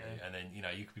 Absolutely. Yeah. And then,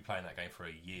 you could be playing that game for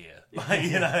a year,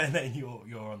 and then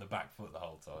you're on the back foot the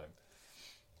whole time.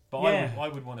 But I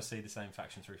would want to see the same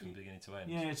faction through from beginning to end.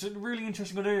 Yeah, it's a really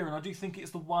interesting idea, and I do think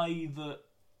it's the way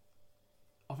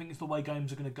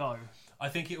games are going to go. I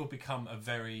think it will become a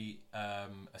very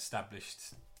established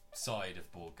side of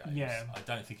board games. Yeah. I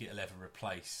don't think it'll ever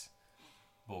replace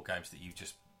board games that you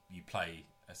play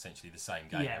essentially the same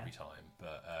game every time.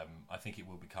 But I think it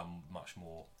will become much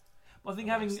more. I think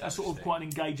having a sort of quite an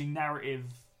engaging narrative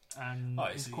and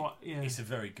it's a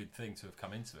very good thing to have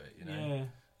come into it.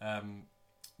 Yeah.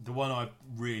 The one I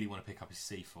really want to pick up is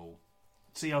Seafall.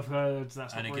 See, I've heard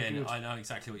that's not very good. I know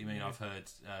exactly what you mean. Yeah. I've heard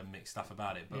mixed stuff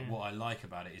about it, but what I like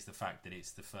about it is the fact that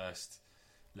it's the first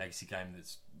legacy game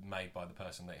that's made by the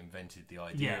person that invented the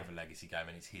idea of a legacy game,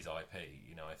 and it's his IP.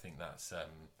 I think that's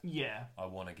I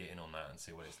want to get in on that and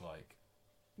see what it's like.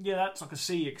 Yeah, that's like a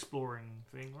sea exploring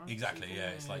thing, right? Exactly.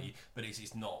 It's like, but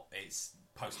it's not. It's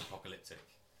post-apocalyptic.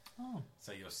 Oh.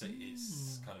 So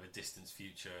it's kind of a distant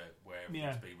future where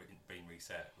everything's been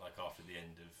reset, like after the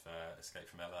end of Escape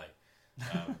from LA.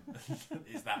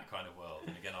 It's that kind of world,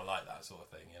 and again, I like that sort of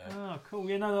thing. Oh, cool.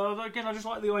 Yeah, no. Again, I just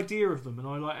like the idea of them,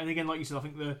 and again, like you said, I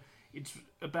think it's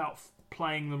about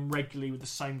playing them regularly with the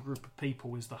same group of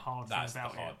people is the hard thing about it.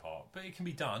 That's the hard part, but it can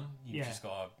be done. You've just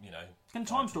got to, Can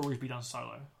Time Stories be done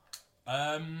solo?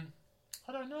 I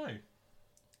don't know.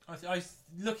 I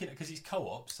looking at because it's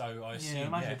co-op, so I assume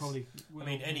probably will. I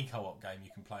mean, any co-op game you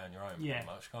can play on your own pretty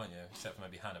much, can't you? Except for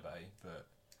maybe Hanabe, but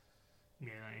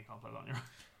you can't play that on your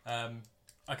own.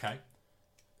 Okay.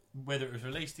 whether it was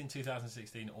released in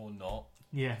 2016 or not,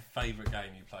 favourite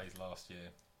game you played last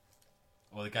year?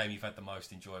 Or the game you've had the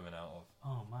most enjoyment out of?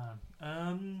 Oh,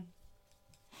 man.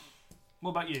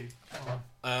 What about you?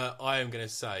 I'm going to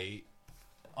say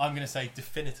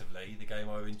definitively the game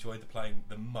I enjoyed playing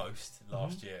the most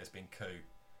last year has been Coup.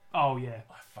 Oh, yeah.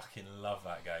 I fucking love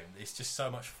that game. It's just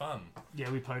so much fun. Yeah,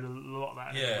 we played a lot of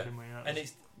that. Didn't we? And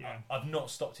I've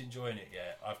not stopped enjoying it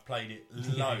yet. I've played it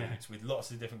loads with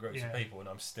lots of different groups of people, and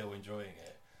I'm still enjoying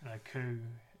it. Coup.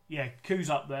 Yeah, Coup's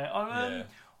up there.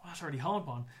 That's a really hard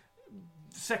one.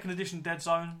 Second edition Dead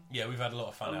Zone. Yeah, we've had a lot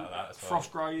of fun out of that as well.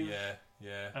 Frostgrave.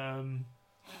 Yeah. I'm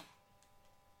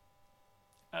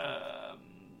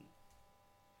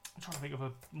trying to think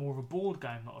of more of a board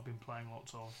game that I've been playing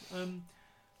lots of.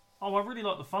 I really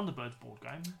like the Thunderbirds board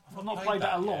game. I've not played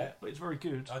that a lot, but it's very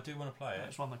good. I do want to play it.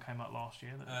 It's one that came out last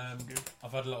year. That was good.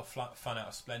 I've had a lot of fun out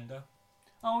of Splendor.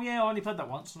 Oh yeah, I only played that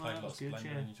once. Played that was good.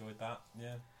 Splendor and enjoyed that.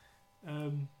 Yeah.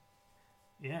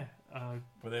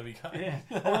 Well, there we go. Yeah.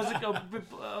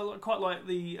 I quite like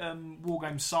the War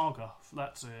Game Saga.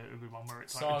 That's a good one where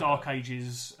it's like a Dark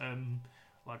Ages,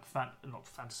 not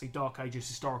fantasy, Dark Ages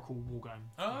historical war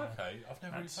game. Oh, okay. I've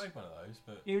never really played one of those,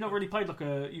 but you've not really played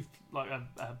a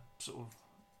sort of.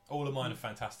 All of mine are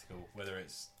fantastical, whether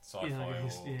it's sci-fi or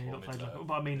not played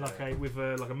but I mean with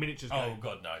a miniatures game. Oh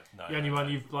god, no. The only one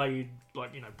you've played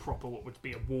proper what would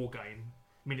be a war game.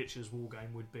 Miniatures war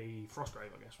game would be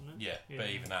Frostgrave, I guess, wouldn't it? Yeah, but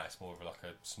even that, it's more of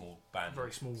a small band,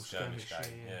 very small skirmish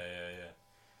game. Yeah.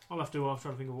 I'll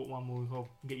try to think of what one I'll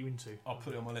get you into. I'll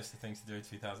put it on my list of things to do in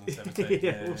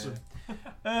 2017. Awesome.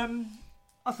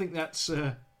 I think that's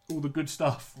all the good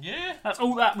stuff. Yeah,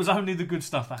 that was only the good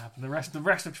stuff that happened. The rest of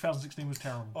 2016 was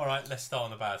terrible. All right, let's start on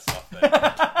the bad stuff then.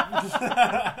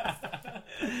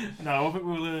 No, I think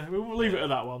we'll leave it at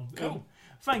that one. Cool.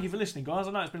 Thank you for listening, guys.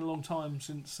 I know it's been a long time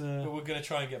since. But we're going to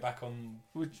try and get back on.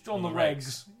 We're on the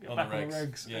regs. On the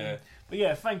regs. Yeah. But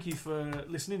yeah, thank you for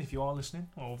listening. If you are listening,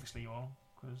 well, obviously you are,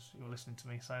 because you're listening to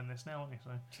me saying this now, aren't you?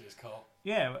 So. Cheers, Carl.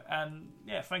 Yeah, and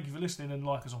thank you for listening, and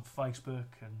like us on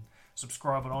Facebook and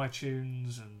subscribe on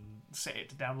iTunes and set it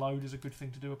to download is a good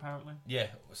thing to do apparently. Yeah,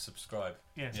 subscribe.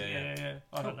 Yeah.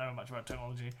 I don't know much about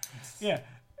technology. Yeah.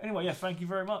 Anyway, thank you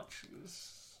very much.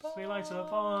 See you later.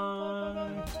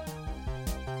 Bye.